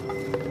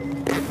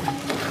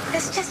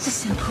 It's just a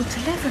simple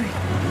delivery.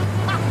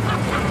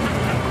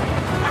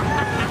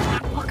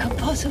 What could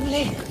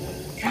possibly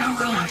go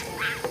wrong?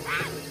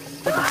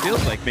 It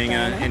feels like being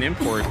an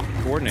import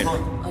coordinator.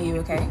 Are you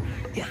okay?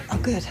 Yeah,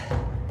 I'm good.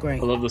 Great.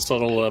 I love the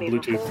subtle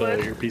Bluetooth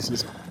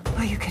earpieces.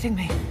 Are you kidding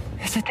me?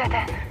 It's a dead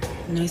end.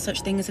 No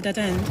such thing as a dead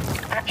end.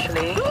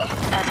 Actually, there's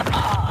a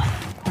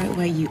path. Right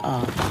where you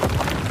are.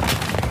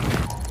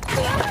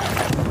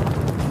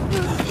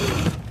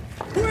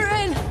 We're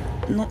in!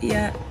 Not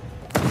yet.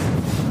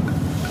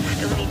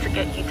 Still need to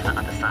get you to the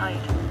other side.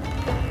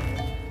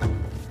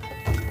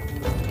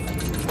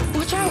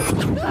 Watch out!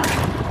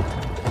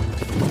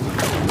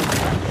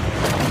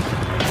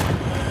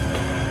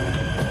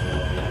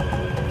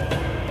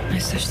 No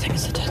such thing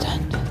as a dead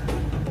end.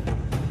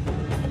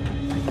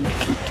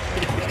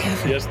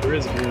 Yes, there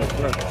is. Now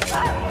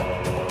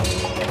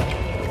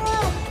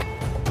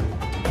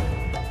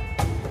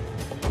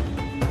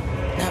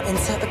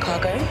insert the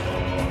cargo.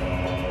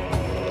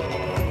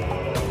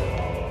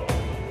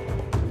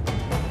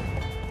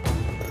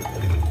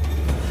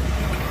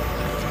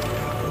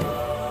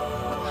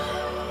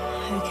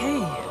 Okay.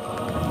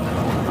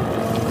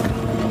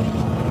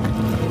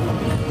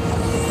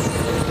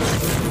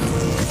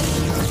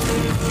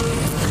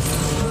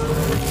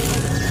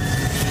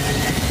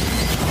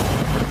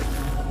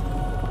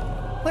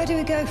 Where do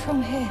we go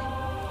from here?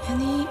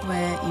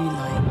 Anywhere you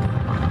like.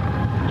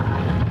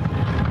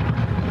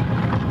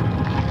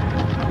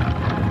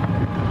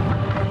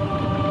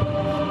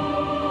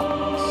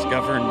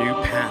 Discover new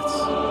paths.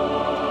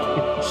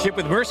 Ship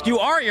with Maersk. You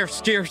are. You're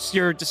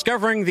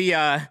discovering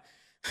the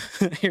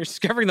you're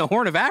discovering the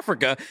Horn of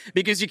Africa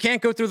because you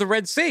can't go through the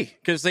Red Sea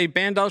because they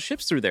banned all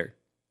ships through there.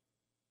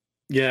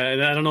 Yeah,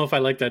 and I don't know if I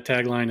like that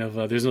tagline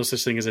of "There's no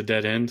such thing as a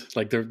dead end."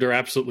 Like there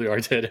absolutely are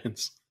dead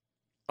ends.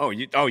 Oh,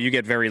 you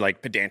get very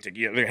like pedantic.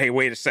 Hey,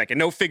 wait a second.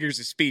 No figures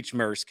of speech,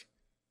 Maersk.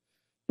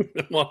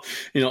 Well,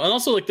 and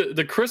also like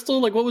the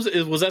crystal, like what was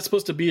it? Was that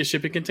supposed to be a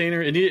shipping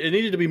container? It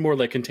needed to be more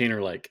like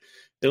container-like.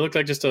 It looked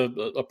like just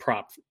a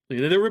prop.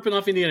 They're ripping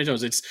off Indiana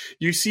Jones. It's,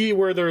 you see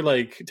where they're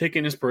like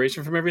taking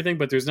inspiration from everything,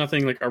 but there's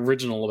nothing like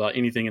original about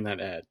anything in that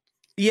ad.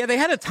 Yeah, they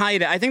had to tie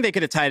it. I think they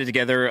could have tied it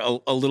together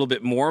a little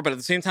bit more, but at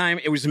the same time,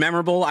 it was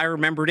memorable. I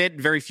remembered it.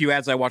 Very few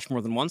ads I watched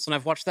more than once, and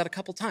I've watched that a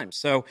couple times.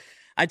 So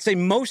I'd say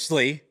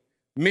mostly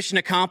mission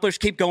accomplished.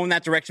 Keep going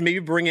that direction. Maybe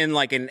bring in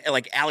like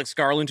Alex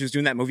Garland, who's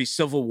doing that movie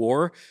Civil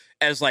War,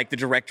 as like the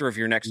director of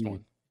your next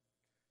one,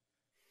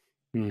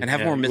 and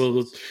have more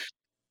missiles.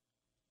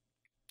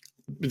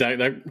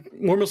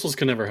 More missiles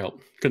can never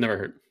help. Could never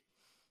hurt.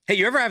 Hey,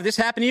 you ever have this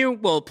happen to you?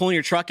 Well, pulling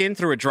your truck in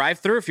through a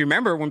drive-thru. If you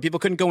remember, when people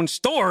couldn't go in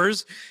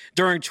stores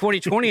during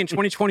 2020 and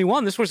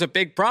 2021, this was a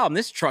big problem.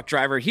 This truck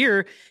driver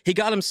here, he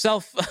got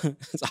himself,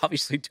 it's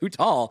obviously too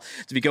tall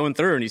to be going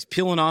through, and he's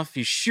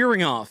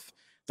shearing off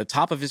the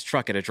top of his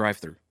truck at a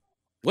drive-thru.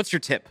 What's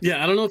your tip?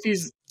 Yeah, I don't know if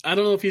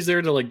he's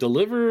there to like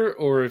deliver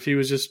or if he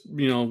was just,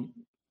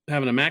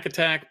 having a Mac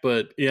attack,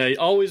 but yeah,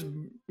 always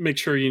make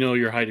sure you know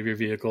your height of your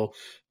vehicle.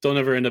 Don't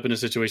ever end up in a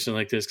situation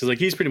like this, because like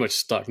he's pretty much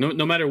stuck.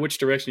 No matter which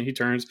direction he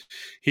turns,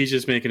 he's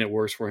just making it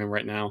worse for him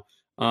right now.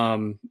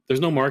 There's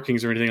no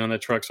markings or anything on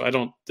that truck, so I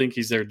don't think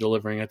he's there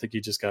delivering. I think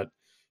he just got,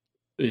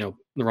 the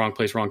wrong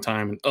place, wrong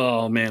time. And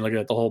oh man, look at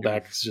that, the whole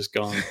back is just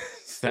gone.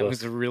 That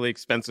was a really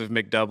expensive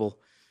McDouble.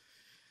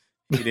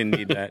 He didn't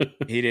need that.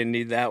 He didn't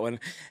need that one.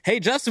 Hey,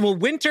 Justin, well,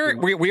 winter,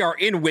 we are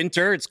in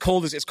winter. It's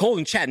cold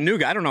in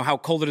Chattanooga. I don't know how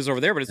cold it is over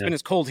there, but it's been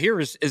as cold here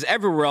as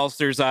everywhere else.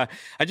 There's I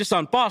just saw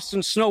in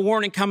Boston, snow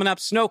warning coming up,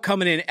 snow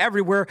coming in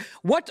everywhere.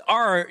 What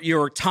are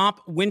your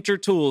top winter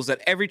tools that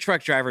every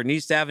truck driver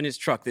needs to have in his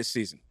truck this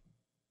season?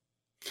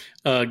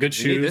 Good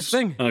shoes,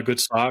 good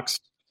socks.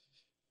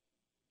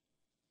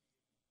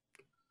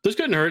 This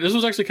couldn't hurt. This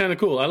was actually kind of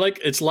cool.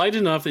 It's light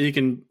enough that you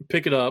can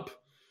pick it up.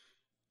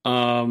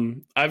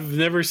 I've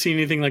never seen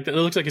anything like that.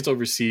 It looks like it's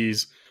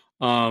overseas.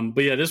 But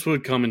yeah, this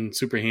would come in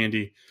super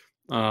handy.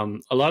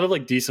 A lot of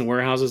like decent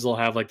warehouses, they'll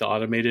have like the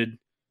automated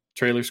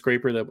trailer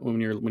scraper that when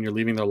you're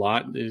leaving the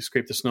lot, they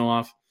scrape the snow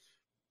off.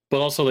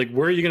 But also, like,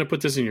 where are you going to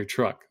put this in your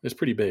truck? It's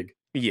pretty big.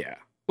 Yeah.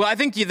 Well, I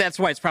think that's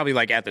why it's probably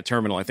like at the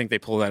terminal. I think they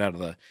pull that out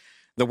of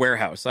the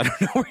warehouse. I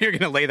don't know where you're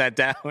going to lay that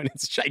down.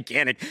 It's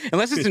gigantic.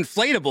 Unless it's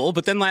inflatable,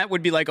 but then that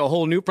would be like a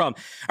whole new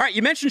problem. All right,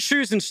 you mentioned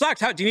shoes and socks.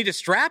 Do you need a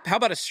strap? How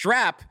about a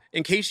strap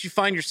in case you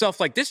find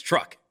yourself like this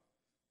truck?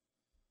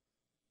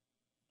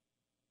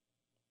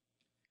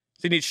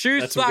 So you need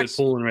shoes, That's socks. That's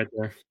some good pulling right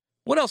there.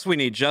 What else we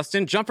need,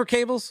 Justin? Jumper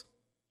cables?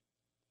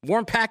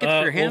 Warm packet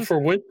for your hands?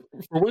 Well,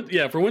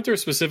 for winter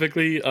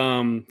specifically,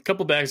 a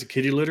couple bags of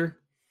kitty litter.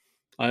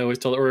 I always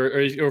tell,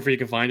 or if you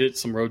can find it,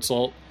 some road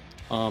salt.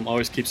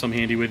 Always keep some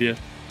handy with you.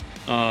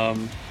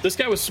 This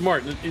guy was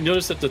smart. You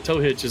notice that the tow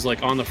hitch is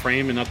like on the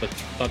frame and not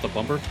the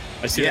bumper.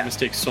 I see that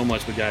mistake so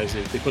much with guys.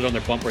 They put it on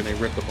their bumper and they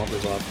rip the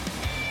bumpers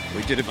off.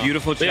 We did a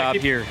beautiful job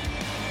here.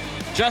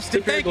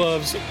 Justin, pair of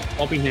gloves,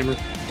 bumping hammer.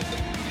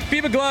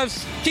 Beaver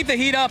gloves, keep the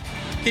heat up,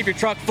 keep your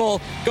truck full.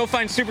 Go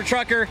find Super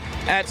Trucker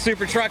at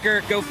Super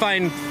Trucker. Go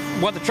find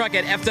What the Truck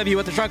at FW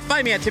What the Truck.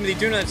 Find me at Timothy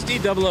Dooner, that's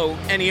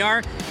DOONER.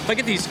 If I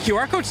get these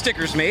QR code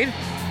stickers made,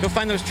 go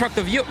find those Truck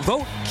the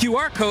Vote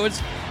QR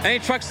codes. Any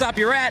truck stop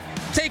you're at.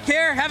 Take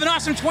care, have an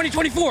awesome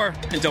 2024,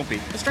 and don't be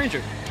a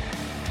stranger.